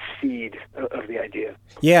that seed of the idea.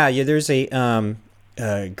 Yeah. There's a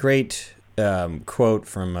great quote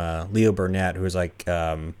from Leo Burnett, who was like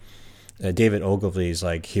David Ogilvy's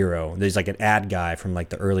like hero. There's like an ad guy from like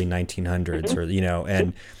the early 1900s,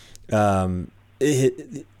 and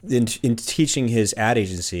in teaching his ad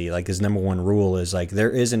agency, like his number one rule is like there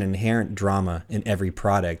is an inherent drama in every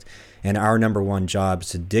product, and our number one job is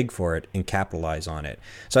to dig for it and capitalize on it.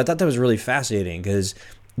 So I thought that was really fascinating because,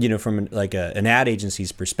 from like an ad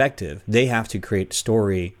agency's perspective, they have to create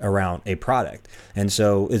story around a product. And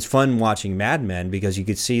so it's fun watching Mad Men because you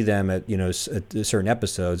could see them at certain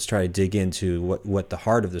episodes try to dig into what the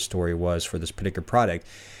heart of the story was for this particular product.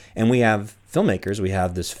 And we have filmmakers, we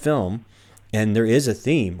have this film, and there is a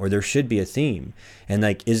theme, or there should be a theme. And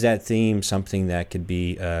like, is that theme something that could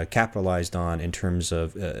be capitalized on in terms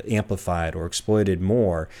of amplified or exploited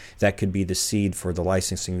more? That could be the seed for the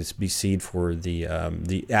licensing, this be seed for the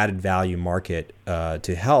added value market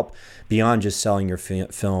to help beyond just selling your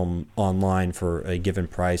film online for a given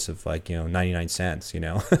price of 99 cents,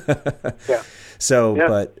 Yeah. So,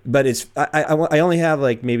 yeah. But it's I only have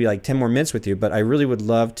maybe 10 more minutes with you, but I really would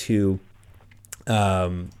love to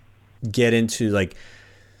get into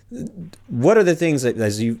what are the things that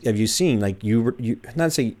have you seen, you not to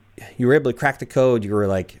say you were able to crack the code, you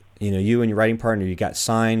were you and your writing partner, you got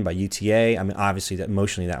signed by UTA. I mean, obviously that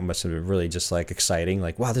emotionally that must have been really just exciting,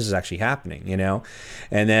 wow, this is actually happening,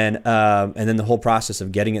 and then the whole process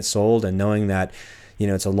of getting it sold and knowing that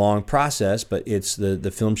it's a long process, but it's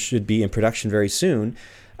the film should be in production very soon,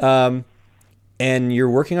 and you're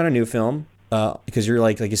working on a new film. Because you're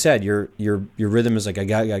like you said, your rhythm is I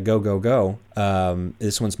gotta go.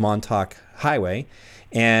 This one's Montauk Highway,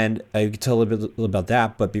 and I could tell a little bit about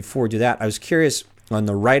that. But before we do that, I was curious on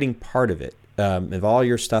the writing part of it. Of all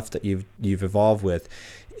your stuff that you've evolved with,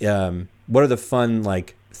 what are the fun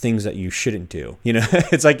things that you shouldn't do?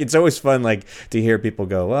 It's always fun to hear people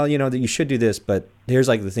go, well, that you should do this, but here's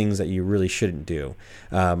the things that you really shouldn't do.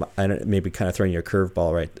 Maybe kind of throwing you a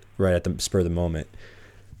curveball right at the spur of the moment.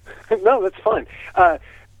 No, that's fine.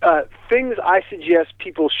 Things I suggest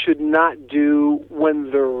people should not do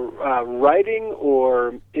when they're writing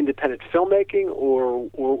or independent filmmaking, or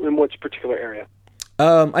in which particular area?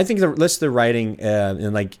 I think the writing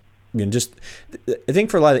and just I think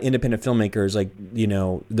for a lot of independent filmmakers,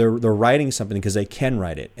 they're writing something because they can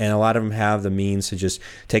write it, and a lot of them have the means to just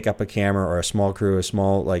take up a camera or a small crew, a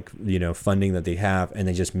small funding that they have, and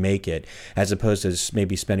they just make it, as opposed to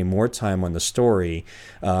maybe spending more time on the story.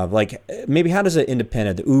 Maybe how does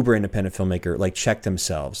the uber independent filmmaker check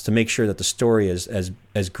themselves to make sure that the story is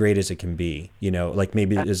as great as it can be?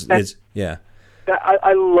 Yeah.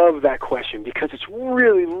 I love that question because it's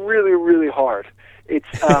really, really, really hard. It's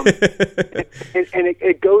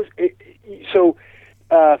So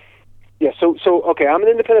okay, I'm an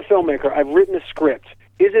independent filmmaker. I've written a script.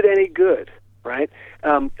 Is it any good? Right?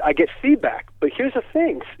 I get feedback, but here's the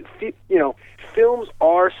thing. Films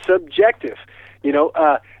are subjective.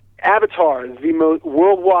 Avatar,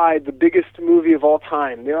 worldwide the biggest movie of all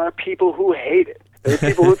time. There are people who hate it. There are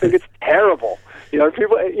people who think it's terrible.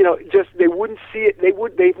 People, they wouldn't see it.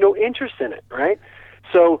 They have no interest in it, right?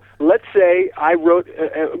 So let's say I wrote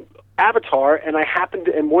Avatar, and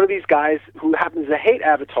and one of these guys who happens to hate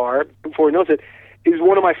Avatar before he knows it is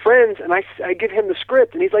one of my friends, and I give him the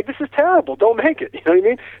script, and he's like, "This is terrible. Don't make it." You know what I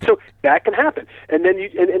mean? So that can happen, and then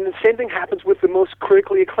and the same thing happens with the most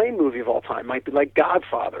critically acclaimed movie of all time. Might be like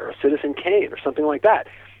Godfather or Citizen Kane or something like that.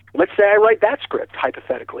 Let's say I write that script,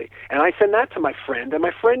 hypothetically, and I send that to my friend, and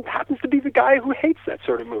my friend happens to be the guy who hates that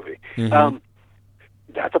sort of movie. Mm-hmm.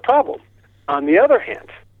 That's a problem. On the other hand,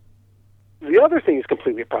 the other thing is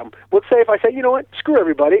completely a problem. Let's say if I say, you know what, screw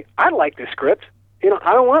everybody, I like this script. If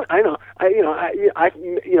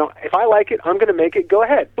I like it, I'm going to make it. Go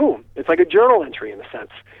ahead, boom. It's like a journal entry in a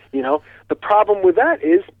sense. The problem with that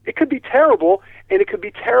is it could be terrible, and it could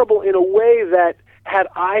be terrible in a way that, had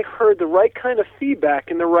I heard the right kind of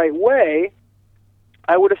feedback in the right way,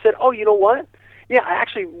 I would have said, oh, you know what? yeah, I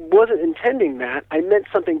actually wasn't intending that. I meant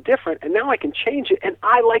something different, and now I can change it, and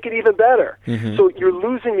I like it even better. Mm-hmm. So you're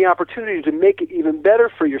losing the opportunity to make it even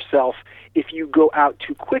better for yourself if you go out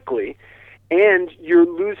too quickly, and you're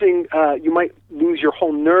losing, you might lose your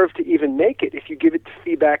whole nerve to even make it if you give it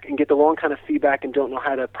feedback and get the wrong kind of feedback and don't know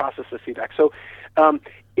how to process the feedback. So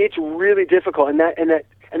it's really difficult, and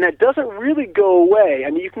that doesn't really go away.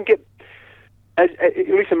 I mean, you can get, at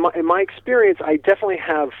least in my experience, I definitely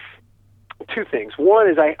have two things. One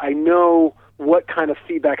is I know what kind of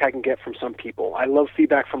feedback I can get from some people. I love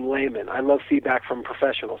feedback from laymen. I love feedback from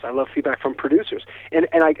professionals. I love feedback from producers. And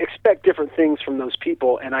I expect different things from those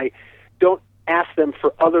people, and I don't ask them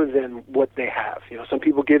for other than what they have. You know, some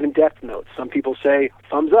people give in-depth notes. Some people say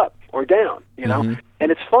thumbs up or down, you know, Mm-hmm.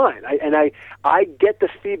 and it's fine. I get the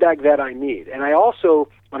feedback that I need. And I also,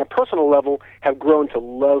 on a personal level, have grown to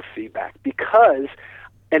love feedback because,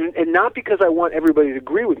 and not because I want everybody to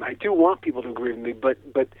agree with me. I do want people to agree with me, but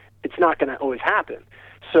it's not going to always happen.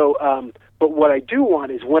 So, but what I do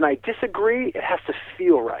want is when I disagree, it has to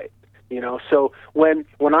feel right. You know, so when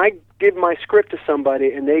I give my script to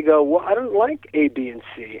somebody and they go, well, I don't like A, B, and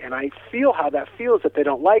C, and I feel how that feels if they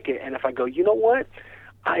don't like it, and if I go, you know what,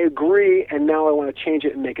 I agree, and now I want to change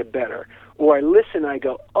it and make it better, or I listen and I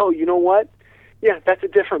go, oh, you know what, yeah, that's a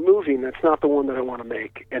different movie, and that's not the one that I want to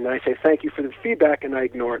make, and then I say thank you for the feedback, and I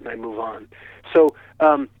ignore it and I move on. So,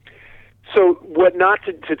 so what not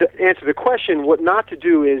to answer the question, what not to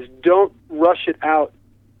do is don't rush it out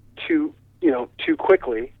too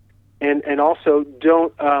quickly. And also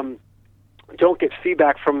don't get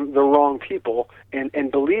feedback from the wrong people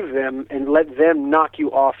and believe them and let them knock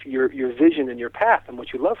you off your vision and your path and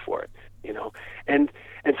what you love for it, you know. And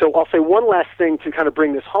so I'll say one last thing to kind of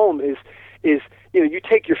bring this home is you know, you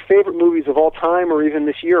take your favorite movies of all time or even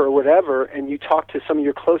this year or whatever, and you talk to some of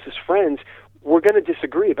your closest friends, we're going to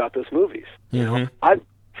disagree about those movies. You know,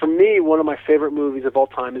 for me, one of my favorite movies of all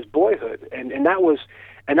time is Boyhood, and that was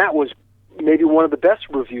maybe one of the best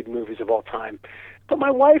reviewed movies of all time. But my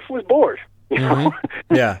wife was bored. You know?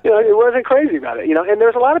 Yeah. You know, it wasn't crazy about it. You know, and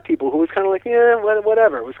there's a lot of people who was kind of like, yeah,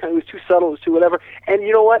 whatever. It was too subtle. It was too whatever. And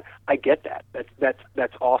you know what? I get that.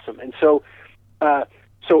 That's awesome. And so,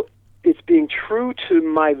 so it's being true to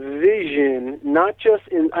my vision, not just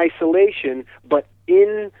in isolation, but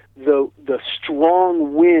in the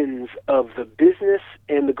strong winds of the business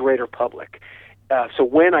and the greater public. So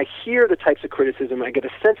when I hear the types of criticism, I get a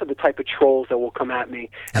sense of the type of trolls that will come at me,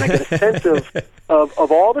 and I get a sense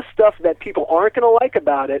of all the stuff that people aren't going to like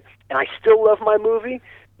about it, and I still love my movie.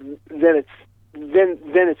 Then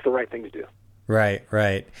it's the right thing to do. Right.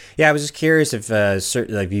 Yeah, I was just curious if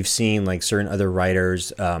like you've seen like certain other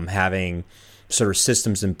writers having sort of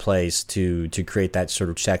systems in place to create that sort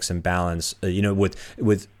of checks and balance, you know,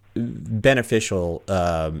 with beneficial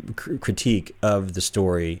critique of the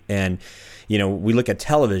story. And you know, we look at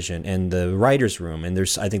television and the writer's room, and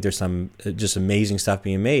I think there's some just amazing stuff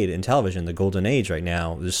being made in television, the golden age right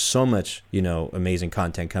now. There's so much, you know, amazing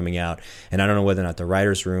content coming out, and I don't know whether or not the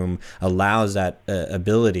writer's room allows that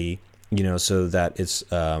ability, you know, so that it's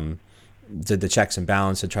the checks and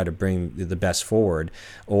balance to try to bring the best forward.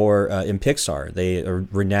 Or in Pixar, they are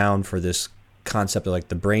renowned for this concept of like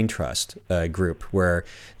the brain trust group, where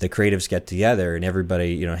the creatives get together and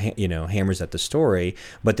everybody hammers at the story,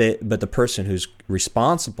 but the person who's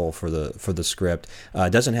responsible for the script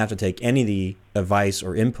doesn't have to take any of the advice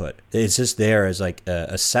or input. It's just there as like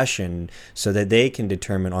a session so that they can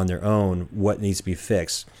determine on their own what needs to be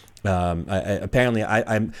fixed. Apparently,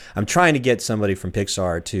 I'm trying to get somebody from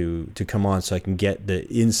Pixar to come on so I can get the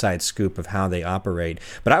inside scoop of how they operate.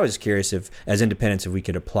 But I was curious if, as independents, if we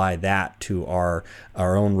could apply that to our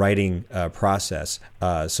own writing process.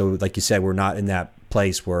 So, like you said, we're not in that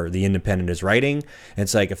place where the independent is writing. And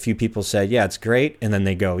it's like a few people said, "Yeah, it's great," and then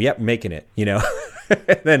they go, "Yep, making it," you know.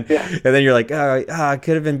 and then you're like, oh, it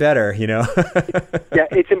could have been better, you know. Yeah,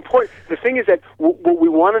 it's important. The thing is that what we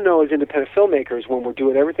want to know as independent filmmakers, when we're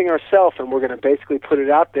doing everything ourselves and we're going to basically put it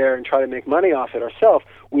out there and try to make money off it ourselves,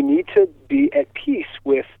 we need to be at peace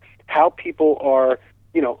with how people are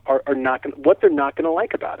not going, what they're not going to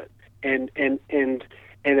like about it, and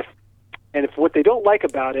if what they don't like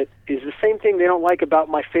about it is the same thing they don't like about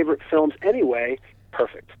my favorite films anyway,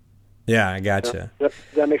 perfect. Yeah, I gotcha. Does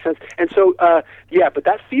that make sense? And so, but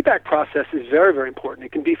that feedback process is very, very important.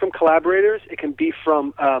 It can be from collaborators. It can be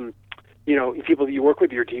from, people that you work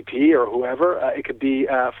with, your DP or whoever. It could be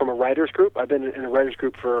from a writers group. I've been in a writers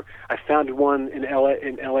group I founded one in LA,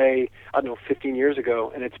 I don't know, 15 years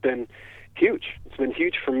ago, and it's been huge. It's been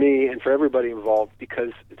huge for me and for everybody involved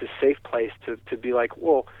because it's a safe place to be like,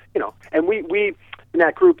 well, you know, and we in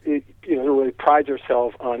that group, it really prides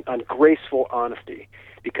ourselves on graceful honesty,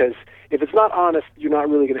 because if it's not honest, you're not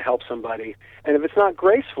really going to help somebody, and if it's not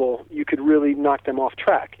graceful, you could really knock them off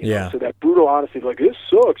track. You know? So that brutal honesty, like, this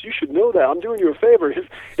sucks, you should know that, I'm doing you a favor,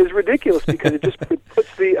 is ridiculous, because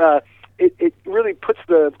it really puts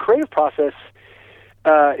the creative process.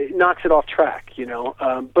 It knocks it off track,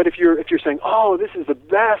 But if you're saying, "Oh, this is the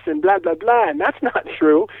best," and blah blah blah, and that's not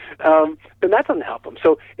true, then that doesn't help them.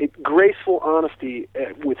 So, graceful honesty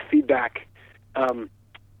with feedback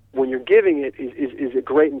when you're giving it is a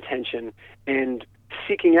great intention, and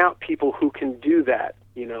seeking out people who can do that.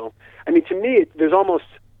 I mean, to me, there's almost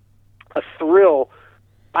a thrill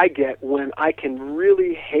I get when I can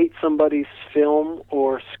really hate somebody's film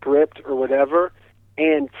or script or whatever,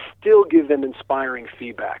 and still give them inspiring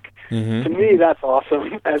feedback. Mm-hmm. To me, that's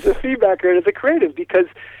awesome as a feedbacker and as a creative, because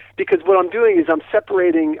what I'm doing is I'm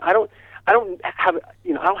separating. I don't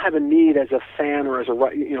have a need as a fan or as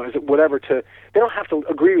as whatever to. They don't have to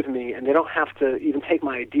agree with me, and they don't have to even take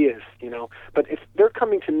my ideas. But if they're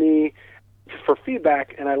coming to me for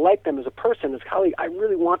feedback, and I like them as a person, as a colleague, I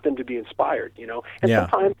really want them to be inspired.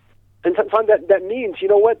 And sometimes that means,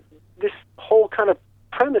 this whole kind of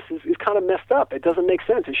premise is kind of messed up. It doesn't make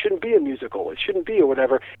sense. It shouldn't be a musical. It shouldn't be or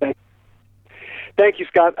whatever. Thank you,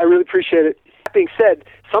 Scott. I really appreciate it. That being said,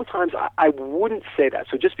 sometimes I wouldn't say that.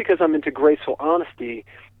 So just because I'm into graceful honesty,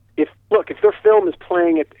 if their film is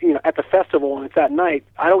playing at the festival and it's that night,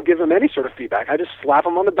 I don't give them any sort of feedback. I just slap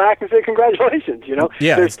them on the back and say congratulations.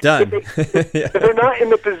 Yeah, it's done. If they're not in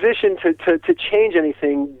the position to change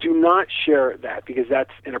anything, do not share that, because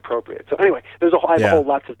that's inappropriate. So anyway, I have a whole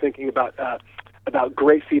lot of thinking about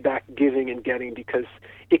great feedback giving and getting, because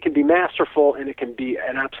it can be masterful and it can be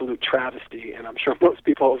an absolute travesty, and I'm sure most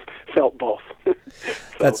people have felt both.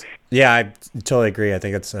 I totally agree. I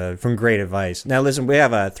think it's from great advice. Now, listen, we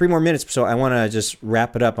have 3 more minutes, so I want to just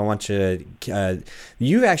wrap it up. I want you to,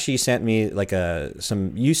 you actually sent me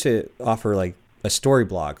you used to offer like a story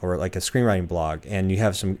blog or like a screenwriting blog, and you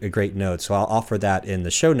have some great notes, so I'll offer that in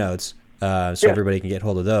the show notes. Everybody can get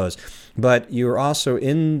hold of those. But you're also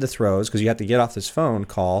in the throes, because you have to get off this phone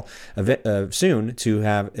call soon to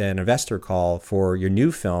have an investor call for your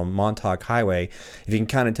new film, Montauk Highway. If you can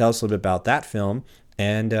kind of tell us a little bit about that film,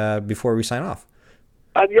 and before we sign off.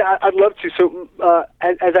 Yeah, I'd love to. So,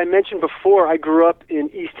 as I mentioned before, I grew up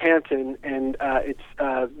in East Hampton, and it's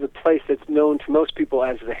the place that's known to most people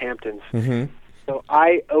as the Hamptons. Mm-hmm. So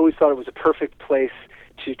I always thought it was a perfect place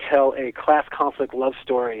to tell a class conflict love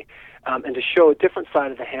story, and to show a different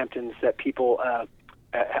side of the Hamptons that people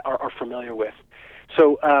are familiar with.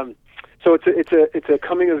 So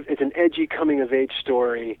it's an edgy coming of age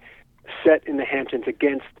story set in the Hamptons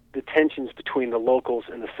against the tensions between the locals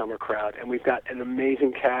and the summer crowd. And we've got an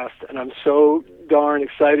amazing cast, and I'm so darn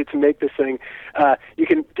excited to make this thing.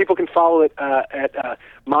 People can follow it at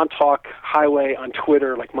Montauk Highway on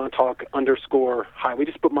Twitter, like Montauk_Highway. We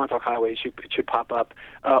just put Montauk Highway; it should pop up,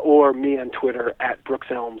 or me on Twitter at Brooks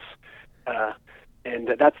Elms. And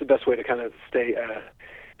that's the best way to kind of stay up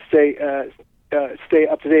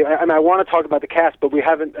to date. I want to talk about the cast, but we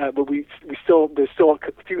haven't. But there's still a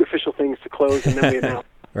few official things to close, and then we announce.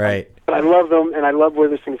 Right. But I love them, and I love where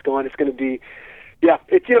this thing's going. It's going to be,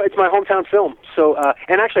 it's my hometown film. So,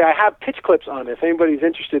 and actually, I have pitch clips on it. If anybody's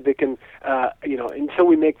interested, they can, until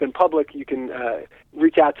we make them public, you can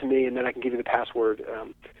reach out to me, and then I can give you the password,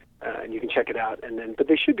 and you can check it out. But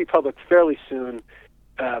they should be public fairly soon.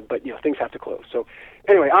 But things have to close. So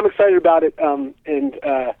anyway, I'm excited about it,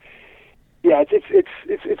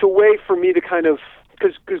 it's a way for me to kind of,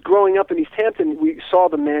 because growing up in East Hampton, we saw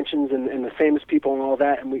the mansions and the famous people and all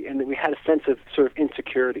that, and we had a sense of sort of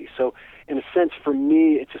insecurity. So in a sense, for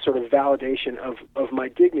me, it's a sort of validation of my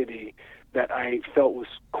dignity that I felt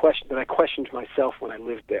that I questioned myself when I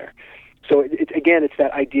lived there. So it's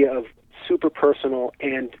that idea of super personal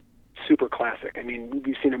and super classic. I mean,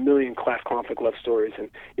 we've seen a million class conflict love stories, and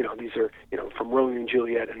these are from Romeo and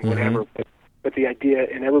Juliet and whatever. But the idea,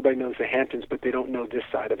 and everybody knows the Hamptons, but they don't know this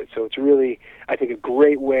side of it. So it's really, I think, a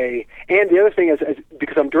great way. And the other thing is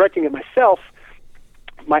because I'm directing it myself,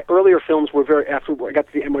 my earlier films were after I got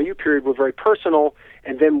to the NYU period, were very personal.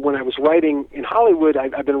 And then when I was writing in Hollywood,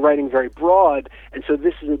 I've been writing very broad. And so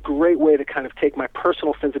this is a great way to kind of take my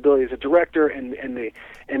personal sensibility as a director and the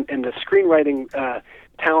screenwriting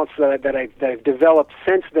talents that I've developed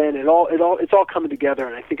since then. It's all coming together,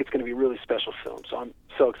 and I think it's going to be a really special film. So I'm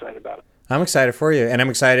so excited about it. I'm excited for you, and I'm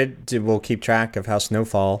excited we'll keep track of how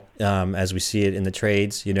Snowfall, as we see it in the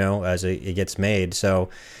trades, as it gets made. So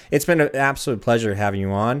it's been an absolute pleasure having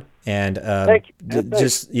you on, and Thank you.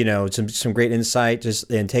 just some great insight, just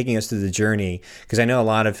in taking us through the journey, because I know a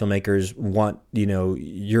lot of filmmakers want,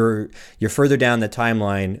 you're further down the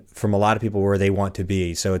timeline from a lot of people where they want to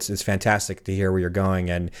be. So it's fantastic to hear where you're going,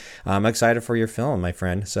 and I'm excited for your film, my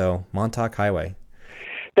friend. So Montauk Highway.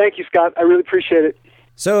 Thank you, Scott. I really appreciate it.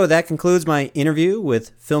 So that concludes my interview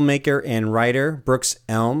with filmmaker and writer Brooks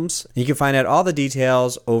Elms. You can find out all the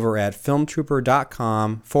details over at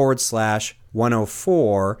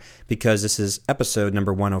filmtrooper.com/104, because this is episode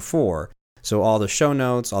number 104. So all the show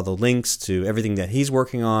notes, all the links to everything that he's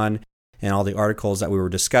working on, and all the articles that we were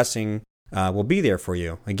discussing will be there for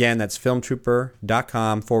you. Again, that's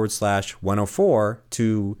filmtrooper.com/104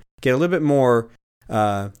 to get a little bit more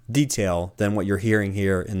detail than what you're hearing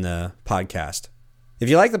here in the podcast. If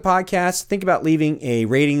you like the podcast, think about leaving a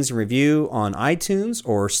ratings and review on iTunes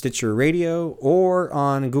or Stitcher Radio or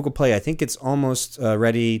on Google Play. I think it's almost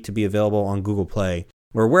ready to be available on Google Play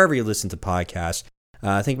or wherever you listen to podcasts.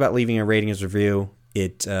 Think about leaving a ratings review.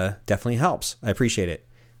 It definitely helps. I appreciate it.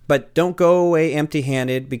 But don't go away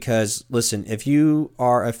empty-handed, because, listen, if you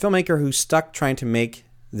are a filmmaker who's stuck trying to make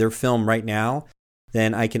their film right now,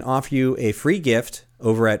 then I can offer you a free gift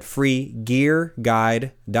over at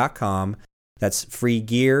freegearguide.com. That's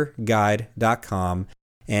freegearguide.com,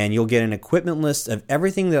 and you'll get an equipment list of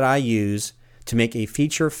everything that I use to make a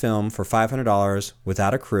feature film for $500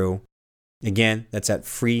 without a crew. Again, that's at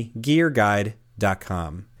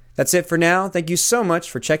freegearguide.com. That's it for now. Thank you so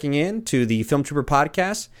much for checking in to the Film Trooper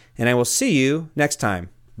podcast, and I will see you next time.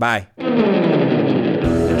 Bye.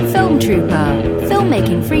 Film Trooper,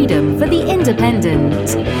 filmmaking freedom for the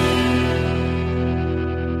independent.